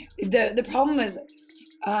the problem is,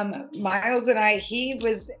 Miles and I,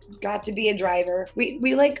 got to be a driver.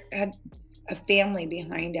 We like had a family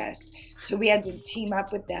behind us, so we had to team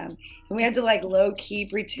up with them, and we had to like low key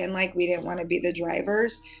pretend like we didn't want to be the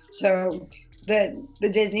drivers. So the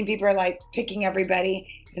Disney people are like picking everybody,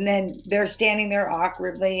 and then they're standing there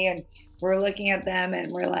awkwardly, and we're looking at them,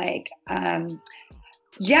 and we're like,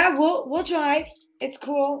 yeah, we'll drive. It's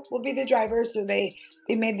cool. We'll be the drivers. So they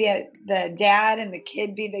made the dad and the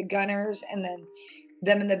kid be the gunners, and then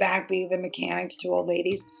them in the back be the mechanics, two old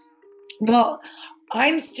ladies. Well,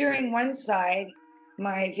 I'm steering one side,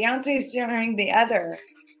 my fiance is steering the other,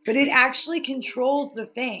 but it actually controls the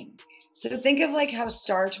thing. So think of like how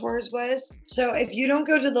Star Tours was. So if you don't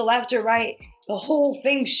go to the left or right, the whole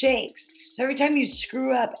thing shakes. So every time you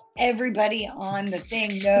screw up, everybody on the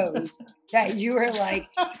thing knows that you are like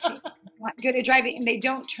not good at driving, and they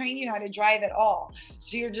don't train you how to drive at all.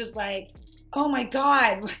 So you're just like, oh my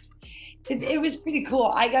God. It was pretty cool.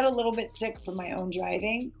 I got a little bit sick from my own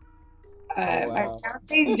driving. Oh, wow. My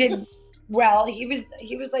fiance did well. He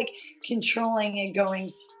was like controlling it,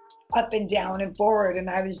 going up and down and forward, and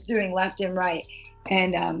I was doing left and right.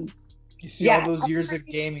 And You see, all those years of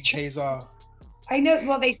gaming pays off. I know.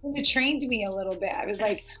 Well, they should have trained me a little bit. I was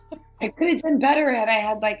like, I could have done better had I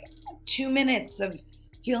had like 2 minutes of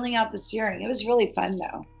feeling out the steering. It was really fun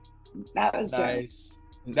though. That was nice.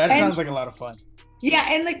 That sounds like a lot of fun. Yeah,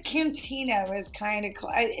 and the cantina was kind of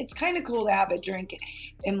cool. It's kind of cool to have a drink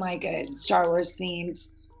in like a Star Wars themed.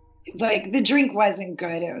 Like the drink wasn't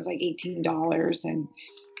good. It was like $18, and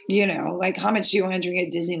like how much do you want to drink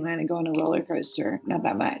at Disneyland and go on a roller coaster? Not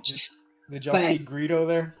that much. Did y'all see Greedo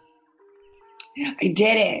there? I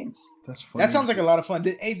didn't. That's funny. That sounds like a lot of fun.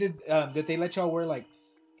 Did they let y'all wear like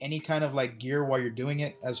any kind of like gear while you're doing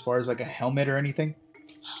it, as far as like a helmet or anything?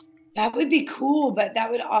 That would be cool, but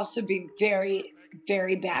that would also be very,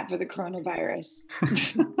 very bad for the coronavirus.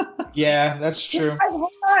 Yeah, that's true. Hold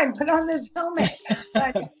on, put on this helmet.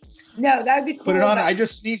 No, that would be cool. Put it on. I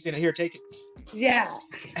just sneezed in it. Here, take it. Yeah.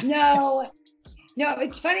 No,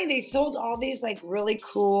 it's funny. They sold all these like really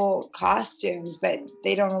cool costumes, but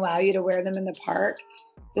they don't allow you to wear them in the park.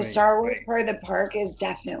 The Star Wars part of the park is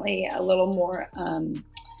definitely a little more,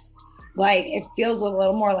 like it feels a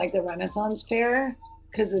little more like the Renaissance Fair,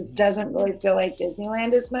 because it doesn't really feel like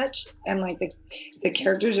Disneyland as much, and like the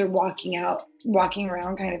characters are walking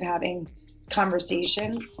around kind of having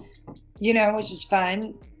conversations, which is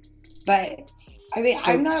fun. But I mean,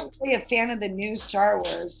 I'm not really a fan of the new Star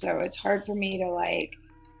Wars, so it's hard for me to like,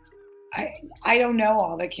 I don't know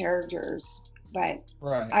all the characters, but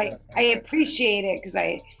I appreciate it because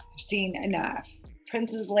I've seen enough.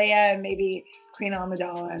 Princess Leia and maybe Queen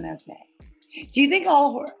Amidala, and that's it. Do you think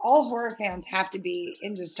all horror fans have to be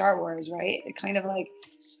into Star Wars, right? It kind of like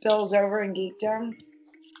spills over in geekdom.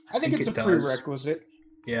 I think it's a prerequisite.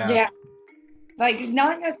 Yeah. Yeah. Like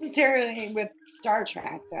not necessarily with Star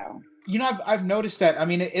Trek though. I've noticed that. I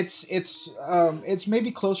mean, it's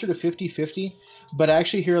maybe closer to 50-50, but I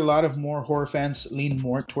actually hear a lot of more horror fans lean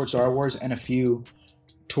more towards Star Wars and a few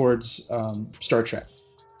towards Star Trek.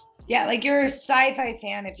 Yeah, like you're a sci-fi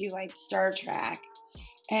fan if you like Star Trek.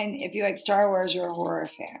 And if you like Star Wars, you're a horror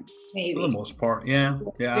fan, maybe. For the most part, yeah.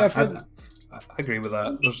 I agree with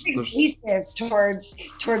that. There's thesis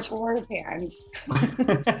towards horror fans.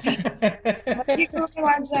 You can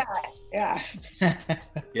watch that, yeah.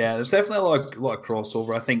 Yeah, there's definitely a lot of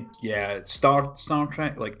crossover. I think, Star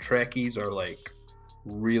Trek, like Trekkies are like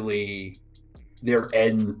really, they're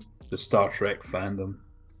in the Star Trek fandom.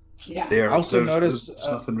 Yeah. I also noticed there's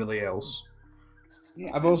nothing really else.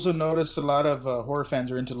 Yeah. I've also noticed a lot of horror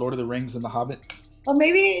fans are into Lord of the Rings and The Hobbit. Well,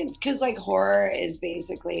 maybe it's because like horror is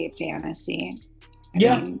basically fantasy. I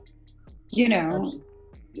mean,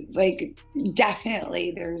 like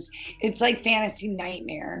definitely it's like fantasy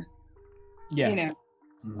nightmare. Yeah.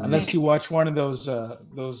 Unless you watch one of those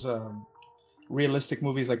realistic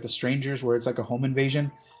movies like The Strangers, where it's like a home invasion.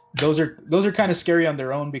 Those are kind of scary on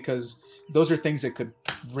their own, because those are things that could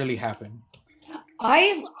really happen.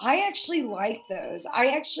 I actually like those. I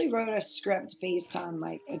actually wrote a script based on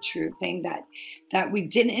like a true thing that we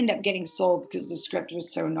didn't end up getting sold because the script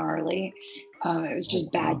was so gnarly. It was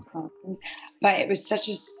just bad timing, but it was such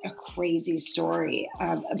a crazy story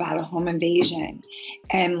about a home invasion,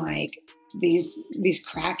 and like these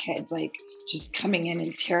crackheads like just coming in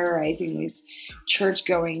and terrorizing these church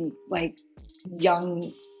going like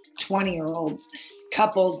young 20-year-olds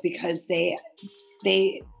couples because they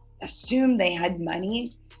assumed they had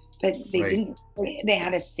money, but they didn't. They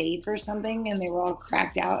had a safe or something, and they were all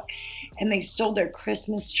cracked out, and they stole their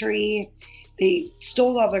Christmas tree. They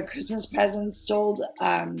stole all their Christmas presents. They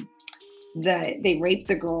raped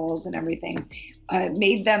the girls and everything.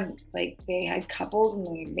 Made them like they had couples, and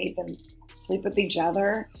they made them sleep with each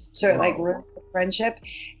other. So it like ruined the friendship,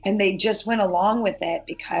 and they just went along with it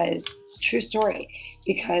because it's a true story.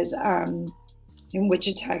 Because in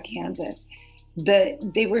Wichita, Kansas,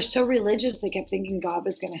 they were so religious they kept thinking God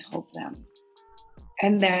was going to help them,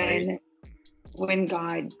 and then when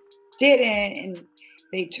God didn't, and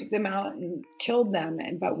they took them out and killed them,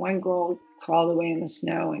 but one girl crawled away in the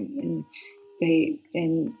snow and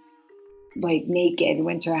like naked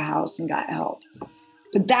went to a house and got help.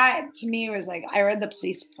 But that to me was like, I read the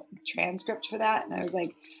police transcript for that, and I was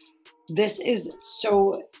like, this is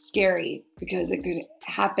so scary because it could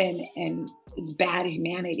happen, and it's bad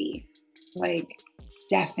humanity. Like,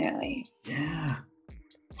 definitely. Yeah.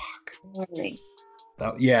 Fuck. Really.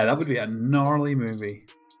 That would be a gnarly movie.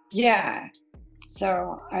 Yeah.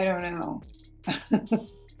 So I don't know.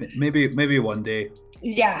 maybe one day.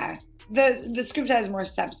 Yeah. The script has more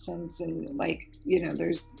substance, and like,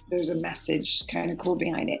 there's a message kind of cool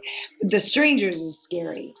behind it. But The Strangers is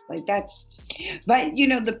scary. Like but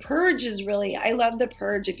The Purge is really, I love The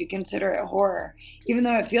Purge if you consider it horror, even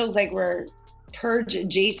though it feels like we're Purge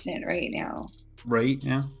adjacent right now. Right,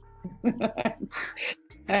 yeah.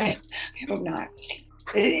 I hope not.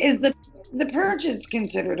 Is the Purge is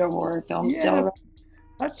considered a horror film still?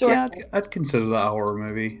 I'd consider that a horror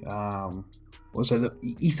movie. Was it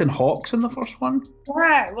Ethan Hawke's in the first one?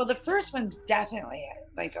 Right. Well, the first one's definitely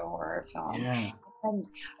like a horror film. Yeah. And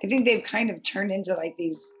I think they've kind of turned into like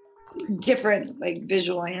these different like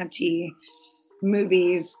vigilante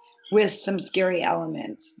movies with some scary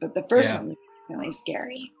elements. But the first one was definitely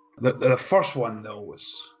scary. The first one though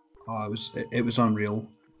was it was unreal.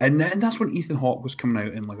 And that's when Ethan Hawke was coming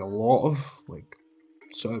out in like a lot of like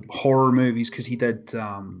sort of horror movies, because he did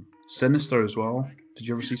Sinister as well. Did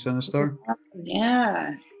you ever see Sinister?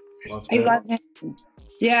 Yeah. I love him.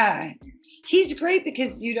 Yeah. He's great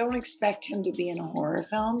because you don't expect him to be in a horror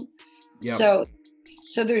film. Yep.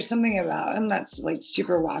 So there's something about him that's like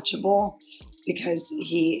super watchable because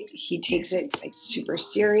he takes it like super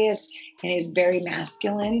serious and is very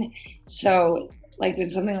masculine. So like when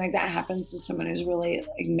something like that happens to someone who's really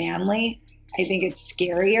like manly, I think it's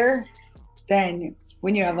scarier than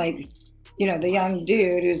when you have like, the young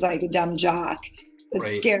dude who's like a dumb jock.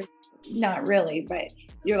 It's scary. Not really, but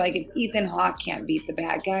you're like, if Ethan Hawke can't beat the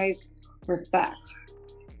bad guys, we're fucked.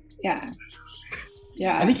 Yeah.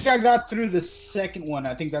 Yeah. I think I got through the second one.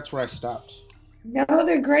 I think that's where I stopped. No,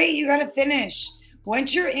 they're great. You got to finish.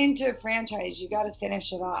 Once you're into a franchise, you got to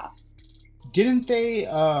finish it off. Didn't they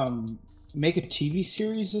make a TV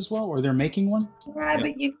series as well, or they're making one? Yeah,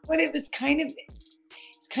 but you know what? It's kind of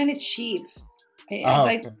cheap.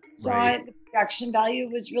 I saw it. The production value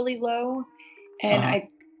was really low. And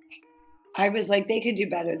I was like, they could do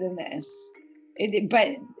better than this.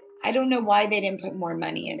 But I don't know why they didn't put more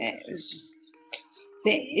money in it. It was just,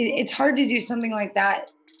 it's hard to do something like that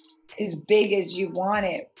as big as you want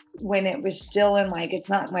it when it was still in like, it's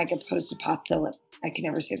not like a post-apocalyptic, I can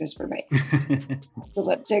never say this word right.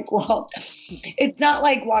 Apocalyptic world. It's not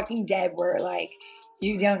like Walking Dead where like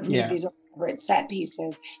you don't need these elaborate set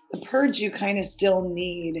pieces. The Purge, you kind of still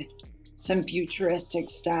need some futuristic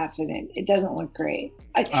stuff, and it doesn't look great.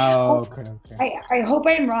 Okay. I hope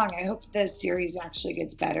I'm wrong. I hope the series actually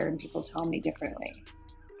gets better and people tell me differently.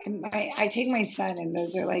 And I take my son, and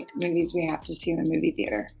those are like movies we have to see in the movie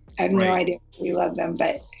theater. I have no idea if we love them,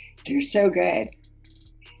 but they're so good.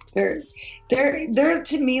 They're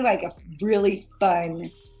to me like a really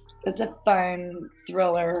fun. It's a fun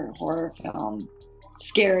thriller horror film,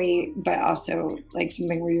 scary, but also like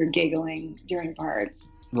something where you're giggling during parts.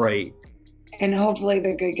 Right. And hopefully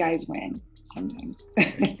the good guys win sometimes.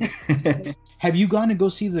 Have you gone to go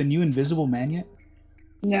see the new Invisible Man yet?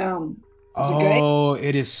 No.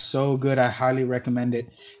 It is so good. I highly recommend it.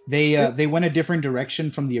 They went a different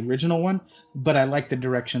direction from the original one, but I like the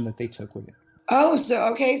direction that they took with it. Oh,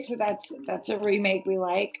 so that's a remake we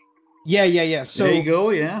like. Yeah. So there you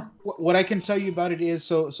go. Yeah. What I can tell you about it is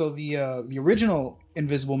so the original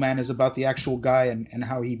Invisible Man is about the actual guy and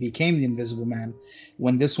how he became the Invisible Man,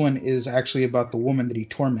 when this one is actually about the woman that he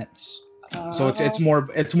torments. So it's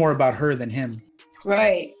more about her than him.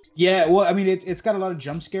 Right. Yeah. Well, I mean, it's got a lot of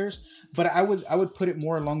jump scares, but I would put it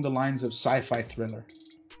more along the lines of sci-fi thriller.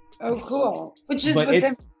 Oh, cool. Which is But what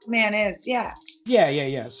it's the man is. Yeah.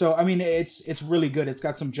 yeah. So I mean, it's really good. It's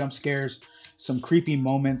got some jump scares, some creepy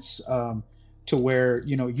moments, to where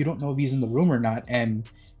you don't know if he's in the room or not, and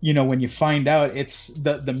when you find out, it's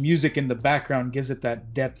the music in the background gives it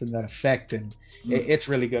that depth and that effect, and it's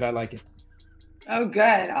really good. I like it. Oh,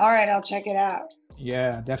 good. All right, I'll check it out.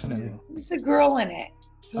 Yeah, definitely. Who's the girl in it?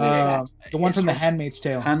 Who is that? The one It's from The her- Handmaid's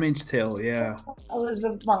Tale. Handmaid's Tale, yeah.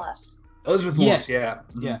 Elizabeth Moss. Elizabeth Yes. Moss, yeah.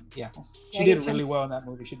 Yeah. Yeah, She did really well in that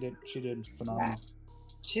movie. She did phenomenal.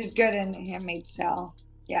 She's good in Handmaid's Tale.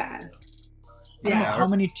 Yeah. I don't know how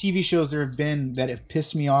many TV shows there have been that have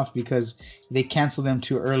pissed me off because they cancel them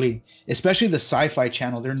too early. Especially the Sci-Fi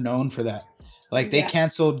Channel, they're known for that. Like they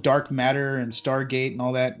canceled Dark Matter and Stargate and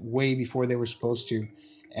all that way before they were supposed to,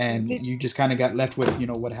 and you just kind of got left with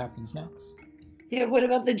what happens next. Yeah. What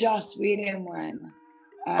about the Joss Whedon one?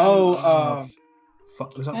 Was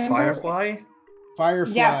that Firefly?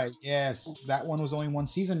 Firefly, Yeah. yes, that one was only one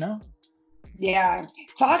season. No. Yeah,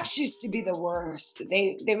 Fox used to be the worst.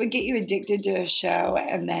 They would get you addicted to a show,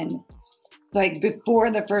 and then like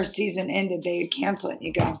before the first season ended, they would cancel it. And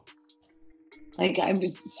you go, like I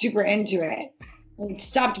was super into it. I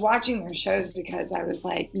stopped watching their shows because I was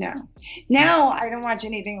like, no. Now I don't watch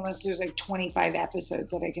anything unless there's like 25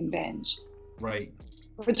 episodes that I can binge. Right.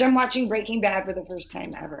 Which I'm watching Breaking Bad for the first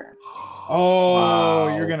time ever. Oh,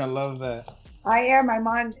 Wow. you're gonna love that. I am. I'm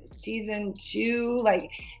on season 2, like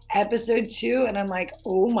episode 2, and I'm like,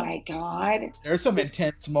 oh my God. There's some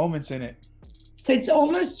intense moments in it. It's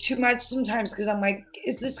almost too much sometimes because I'm like,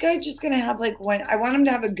 is this guy just going to have like one? I want him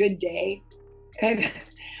to have a good day. And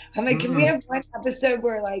I'm like, can we have one episode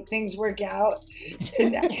where like things work out?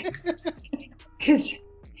 Because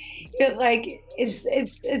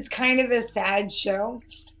it's kind of a sad show,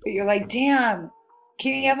 but you're like, damn,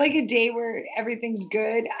 can you have like a day where everything's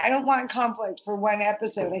good? I don't want conflict for one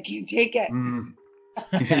episode. I can't take it.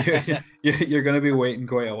 You're going to be waiting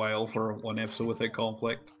quite a while for one episode without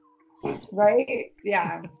conflict. Right?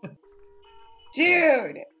 Yeah.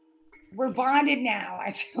 Dude, we're bonded now.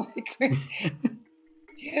 I feel like we're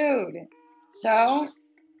dude. So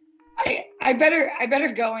I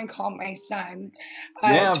better go and call my son.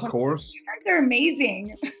 Yeah, of course. They're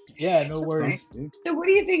amazing. Yeah, no worries. So what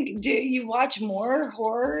do you think? Do you watch more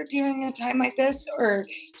horror during a time like this, or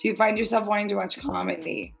do you find yourself wanting to watch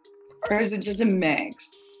comedy? Or is it just a mix?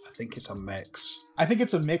 I think it's a mix. I think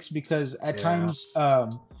it's a mix because at times,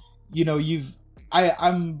 I'm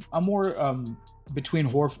more between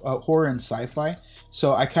horror and sci-fi,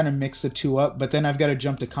 so I kind of mix the two up. But then I've got to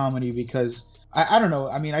jump to comedy because I don't know.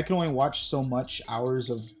 I mean, I can only watch so much hours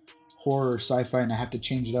of horror or sci-fi, and I have to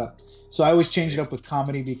change it up. So I always change it up with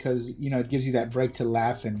comedy because it gives you that break to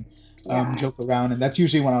laugh and joke around, and that's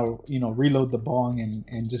usually when I'll reload the bong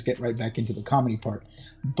and just get right back into the comedy part.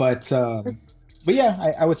 But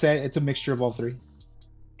yeah, I would say it's a mixture of all three.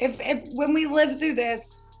 If when we live through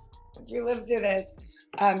this, let's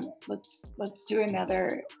do a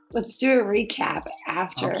recap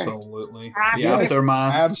after. Absolutely. After. The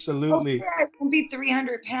aftermath. Absolutely. Hopefully I won't be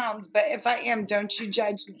 300 pounds, but if I am, don't you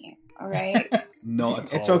judge me. All right. Not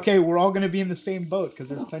at all. It's okay. We're all going to be in the same boat because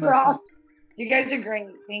there's plenty You guys are great.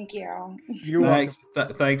 Thank you. You're Thanks,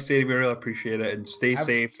 thanks, Sadie. We really appreciate it, and stay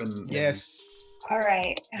safe. And yes. All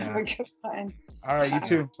right. Have a good one. All right. You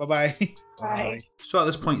too. Bye-bye. Bye. So at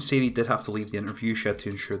this point, Sadie did have to leave the interview. She had to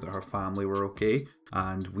ensure that her family were okay,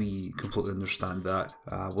 and we completely understand that.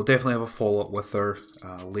 We'll definitely have a follow-up with her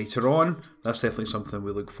later on. That's definitely something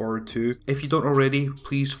we look forward to. If you don't already,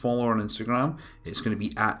 please follow her on Instagram. It's going to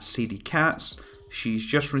be at Sadie Katz. She's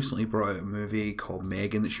just recently brought out a movie called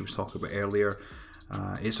Megan that she was talking about earlier.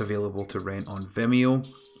 It's available to rent on Vimeo.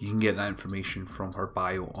 You can get that information from her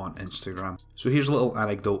bio on Instagram. So here's a little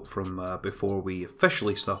anecdote from before we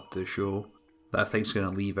officially start the show that I think is going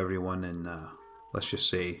to leave everyone in, let's just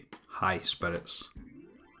say, high spirits.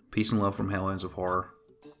 Peace and love from Hellhounds of Horror,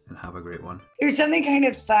 and have a great one. There's something kind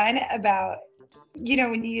of fun about,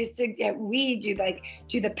 when you used to get weed, you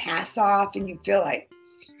do the pass off and you feel like,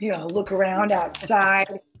 look around outside.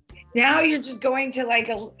 Now you're just going to like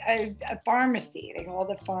a pharmacy. They call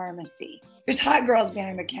it a pharmacy. There's hot girls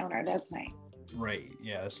behind the counter. That's nice. Right.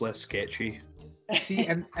 Yeah, it's less sketchy. See,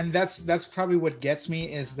 and that's probably what gets me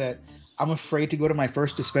is that I'm afraid to go to my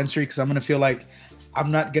first dispensary because I'm gonna feel like I'm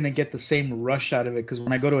not gonna get the same rush out of it. Because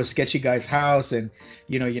when I go to a sketchy guy's house and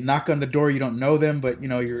you knock on the door, you don't know them, but you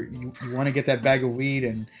want to get that bag of weed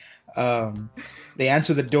and they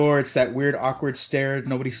answer the door. It's that weird awkward stare.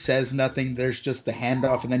 Nobody says nothing. There's just the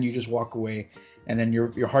handoff, and then you just walk away. and then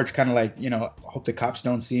your heart's kind of like, hope the cops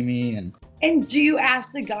don't see me. And do you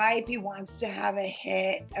ask the guy if he wants to have a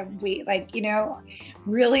hit of weed? Like,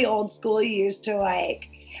 really old school, you used to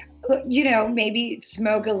maybe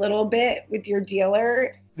smoke a little bit with your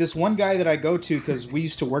dealer. This one guy that I go to, because we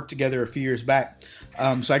used to work together a few years back.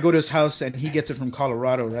 So I go to his house and he gets it from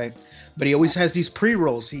Colorado, right? But he always has these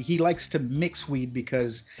pre-rolls. He likes to mix weed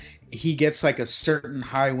because he gets like a certain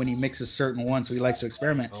high when he mixes certain one. So he likes to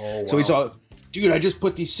experiment. Oh, wow. So he's all, dude, I just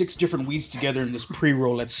put these 6 different weeds together in this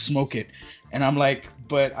pre-roll. Let's smoke it. And I'm like,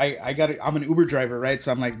 but I'm an Uber driver, right?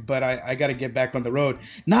 So I'm like, but I got to get back on the road.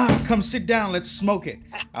 Nah, come sit down. Let's smoke it.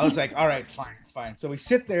 I was like, all right, fine. So we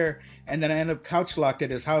sit there, and then I end up couch locked at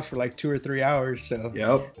his house for like 2 or 3 hours. So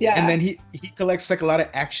Yep. Yeah. And then he collects like a lot of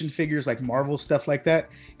action figures, like Marvel stuff like that.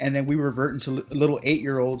 And then we revert into little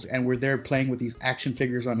 8-year-olds, and we're there playing with these action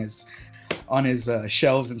figures on his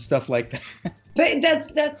shelves and stuff like that. But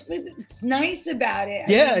that's what's nice about it.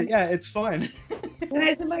 Yeah, it's fun. When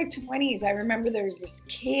I was in my 20s, I remember there was this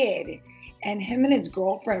kid, and him and his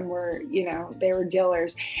girlfriend were, they were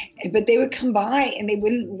dealers, but they would come by and they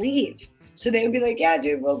wouldn't leave. So they would be like, yeah,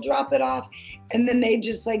 dude, we'll drop it off. And then they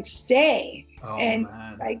just like stay. Oh, and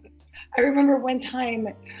man. like, I remember one time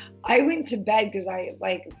I went to bed because I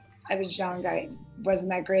was young. I wasn't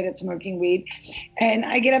that great at smoking weed. And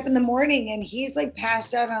I get up in the morning and he's like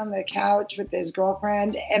passed out on the couch with his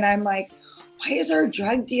girlfriend. And I'm like, why is our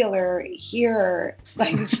drug dealer here?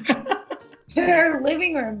 Like in our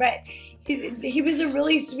living room? But he was a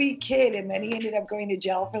really sweet kid. And then he ended up going to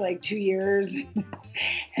jail for like 2 years.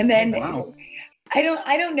 And then Wow. I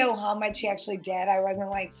don't know how much he actually did. I wasn't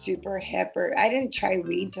like super hip, or I didn't try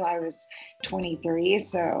weed till I was 23.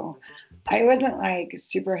 So I wasn't like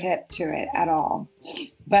super hip to it at all.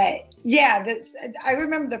 But yeah, I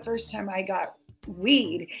remember the first time I got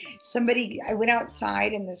weed, I went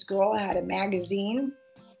outside and this girl had a magazine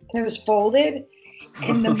and it was folded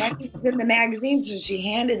and the money was in the magazine. So she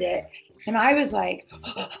handed it and I was like,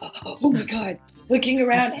 oh my God, looking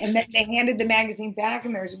around. And then they handed the magazine back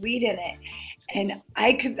and there's weed in it. And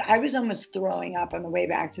I was almost throwing up on the way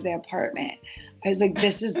back to the apartment. I was like,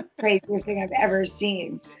 this is the craziest thing I've ever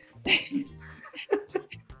seen.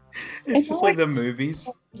 It's just like the movies.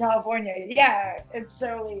 California, yeah, it's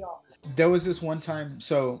so legal. There was this one time,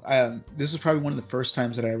 so this is probably one of the first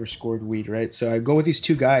times that I ever scored weed, right? So I go with these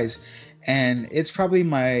 2 guys, and it's probably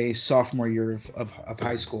my sophomore year of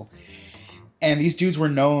high school. And these dudes were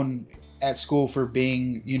known at school for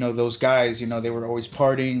being, those guys, they were always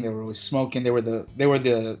partying, they were always smoking, they were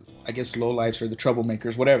the I guess lowlifes or the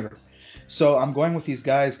troublemakers, whatever. So I'm going with these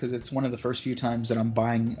guys because it's one of the first few times that I'm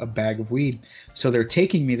buying a bag of weed. So they're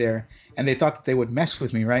taking me there, and they thought that they would mess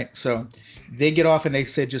with me, right? So they get off and they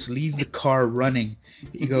said, just leave the car running.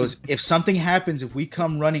 He goes, if something happens, if we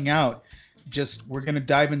come running out, we're going to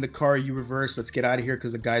dive in the car, you reverse, let's get out of here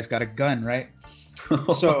because the guy's got a gun, right?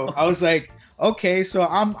 So I was like, okay, so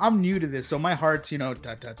I'm new to this. So my heart's, ta,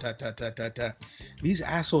 ta, ta, ta, ta, ta, ta. These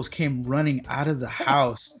assholes came running out of the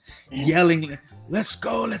house yelling, let's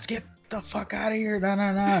go, let's get the fuck out of here,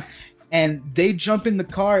 nah. And they jump in the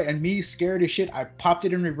car, and me scared as shit, I popped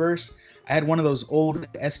it in reverse. I had one of those old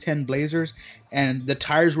S10 Blazers, and the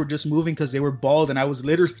tires were just moving because they were bald, and I was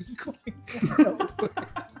literally going nowhere.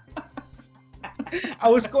 I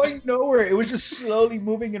was going nowhere. It was just slowly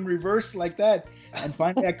moving in reverse like that. And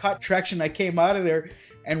finally I caught traction. I came out of there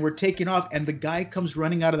and we're taking off, and the guy comes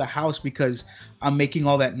running out of the house because I'm making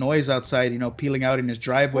all that noise outside, peeling out in his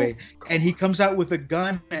driveway. And he comes out with a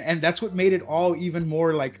gun, and that's what made it all even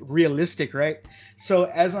more like realistic, right? So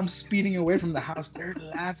as I'm speeding away from the house, they're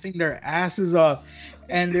laughing their asses off,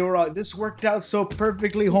 and they were all, this worked out so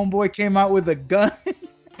perfectly. Homeboy came out with a gun.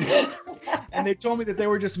 And they told me that they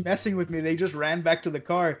were just messing with me. They just ran back to the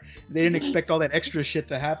car. They didn't expect all that extra shit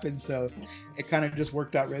to happen. So it kind of just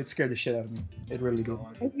worked out right. It scared the shit out of me. It really did.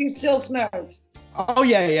 You still smoked? Oh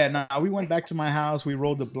yeah. No, we went back to my house. We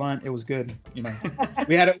rolled the blunt. It was good.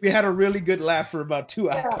 We had a really good laugh for about 2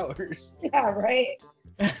 hours. Yeah, right.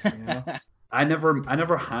 Yeah. I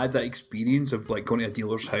never had that experience of like going to a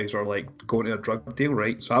dealer's house or like going to a drug deal,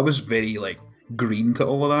 right? So I was very like green to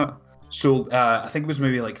all of that. So I think it was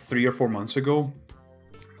maybe like 3 or 4 months ago.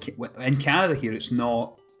 In Canada here, it's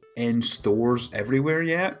not in stores everywhere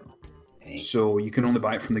yet. So you can only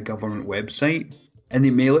buy it from the government website. And they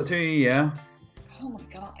mail it to you, yeah. Oh my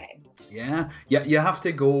God. Yeah. You have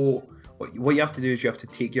to go, what you have to do is you have to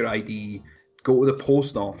take your ID, go to the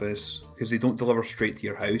post office, because they don't deliver straight to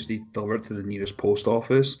your house. They deliver it to the nearest post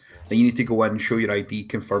office. Then you need to go in, show your ID,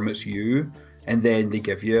 confirm it's you, and then they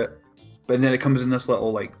give you it. But then it comes in this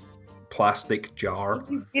little like plastic jar.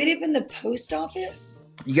 Did you get it in the post office?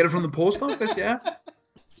 You get it from the post office, yeah?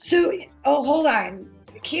 So, hold on.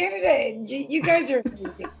 Canada, you guys are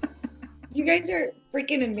amazing. You guys are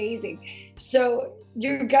freaking amazing. So,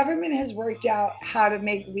 your government has worked out how to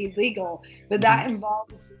make weed legal, but that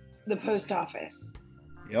involves the post office.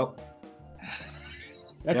 Yep.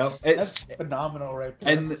 That's phenomenal, right there.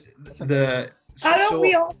 And how don't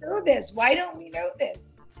we all know this? Why don't we know this?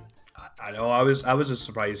 I know. I was as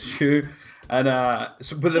surprised as you. And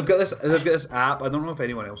but they've got this app. I don't know if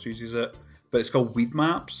anyone else uses it, but it's called Weed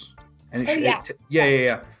Maps. And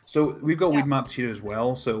yeah. So we've got Weed Maps here as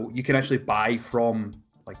well. So you can actually buy from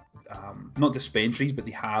like not dispensaries, but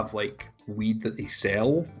they have like weed that they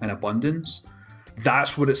sell in abundance.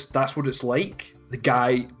 That's what it's like. The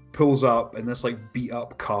guy pulls up in this like beat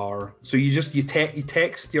up car. So you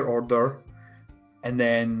text your order, and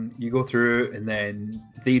then you go through, and then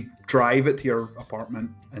they drive it to your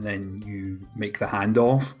apartment, and then you make the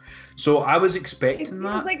handoff. So I was expecting that.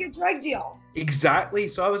 It feels like a drug deal. Exactly.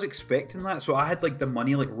 So I was expecting that. So I had like the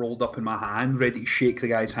money like rolled up in my hand, ready to shake the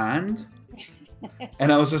guy's hand.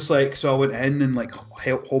 And I was just like, so I went in and like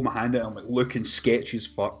hold my hand out. I'm like looking sketchy as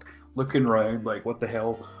fuck, looking around like, what the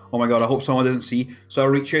hell? Oh my god, I hope someone doesn't see. So I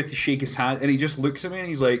reach out to shake his hand, and he just looks at me and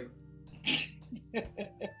he's like,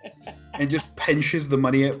 and just pinches the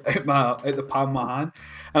money out the palm of my hand.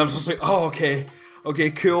 And I was just like, oh, okay,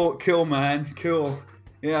 cool, man, cool,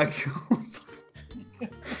 yeah, cool.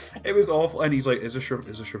 It was awful. And he's like, is this your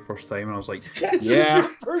first time? And I was like, yeah,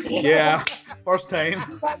 first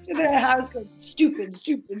time. Back to the house going, stupid.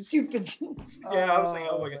 Yeah, I was like,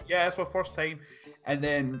 oh my god, yeah, it's my first time. And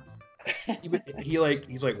then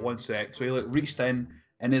he's like, 1 sec. So he like reached in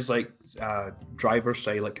his like driver's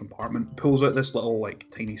side like compartment, pulls out this little like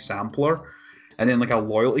tiny sampler, and then like a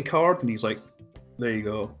loyalty card, and he's like, there you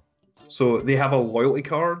go. So they have a loyalty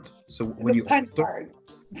card. So when you punch card.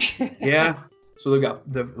 Yeah. So they've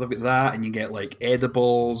got that, and you get like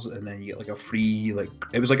edibles, and then you get like a free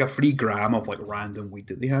it was like a free gram of like random weed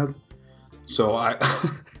that they had. So I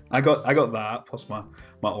got that plus my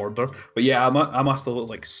order. But yeah, I must have looked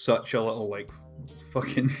like such a little like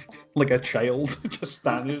fucking like a child just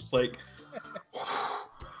standing just like,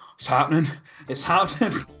 it's happening.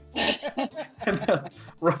 And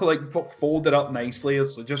like folded up nicely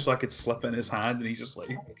just so I could slip in his hand, and he's just like,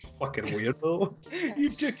 fucking weirdo. You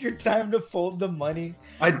took your time to fold the money.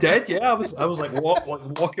 I did, yeah. I was like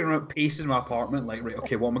walking around, pacing my apartment, like, right,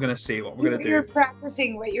 okay, what am I gonna say? What am I gonna do? You're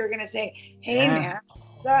practicing what you're gonna say. Hey, man,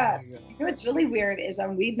 what's up? You know what's really weird is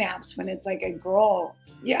on Weed Maps when it's like a girl.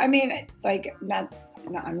 Yeah, I mean, like,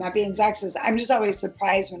 I'm not being sexist. I'm just always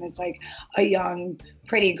surprised when it's like a young,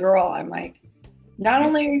 pretty girl. I'm like, not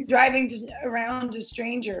only are you driving around to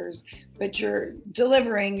strangers, but you're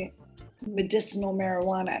delivering medicinal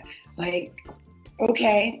marijuana. Like,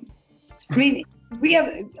 okay. I mean, we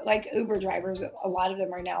have like Uber drivers. A lot of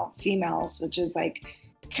them are now females, which is like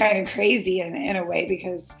kind of crazy in a way,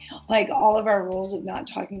 because like all of our rules of not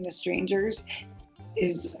talking to strangers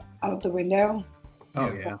is out the window.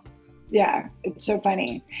 Oh, yeah. Yeah, it's so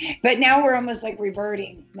funny. But now we're almost like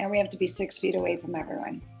reverting. Now we have to be 6 feet away from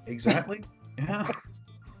everyone. Exactly. Yeah.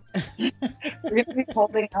 We're gonna be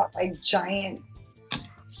holding out like giant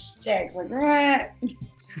sticks, like.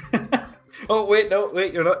 Oh wait,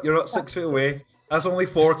 you're not 6 feet away. That's only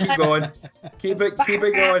 4. Keep going. Keep it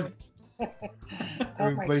going.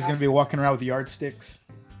 Everybody's gonna be walking around with yardsticks.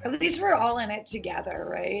 At least we're all in it together,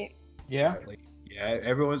 right? Yeah. Yeah,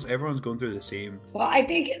 everyone's going through the same. Well, I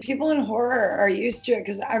think people in horror are used to it,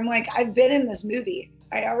 because I'm like, I've been in this movie.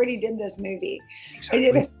 I already did this movie.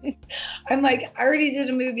 Exactly. I already did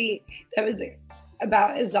a movie that was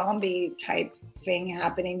about a zombie type thing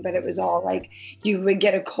happening, but it was all like you would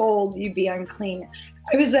get a cold, you'd be unclean.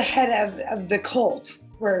 I was the head of the cult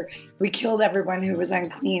where we killed everyone who was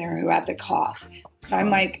unclean or who had the cough. So I'm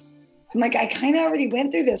like, I kind of already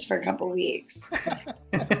went through this for a couple weeks.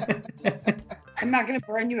 I'm not going to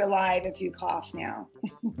burn you alive if you cough now.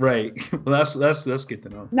 Right. Well, that's good to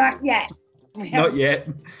know. Not yet. Not yet.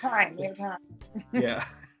 We have time. Yeah.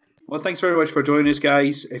 Well, thanks very much for joining us,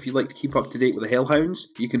 guys. If you'd like to keep up to date with the Hellhounds,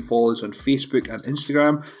 you can follow us on Facebook and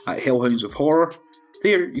Instagram at Hellhounds of Horror.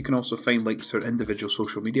 There, you can also find links to our individual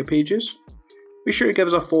social media pages. Be sure to give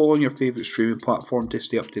us a follow on your favourite streaming platform to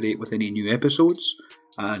stay up to date with any new episodes.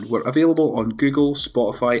 And we're available on Google,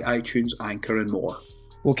 Spotify, iTunes, Anchor, and more.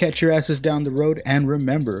 We'll catch your asses down the road, and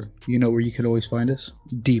remember, you know where you can always find us?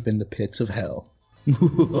 Deep in the pits of hell.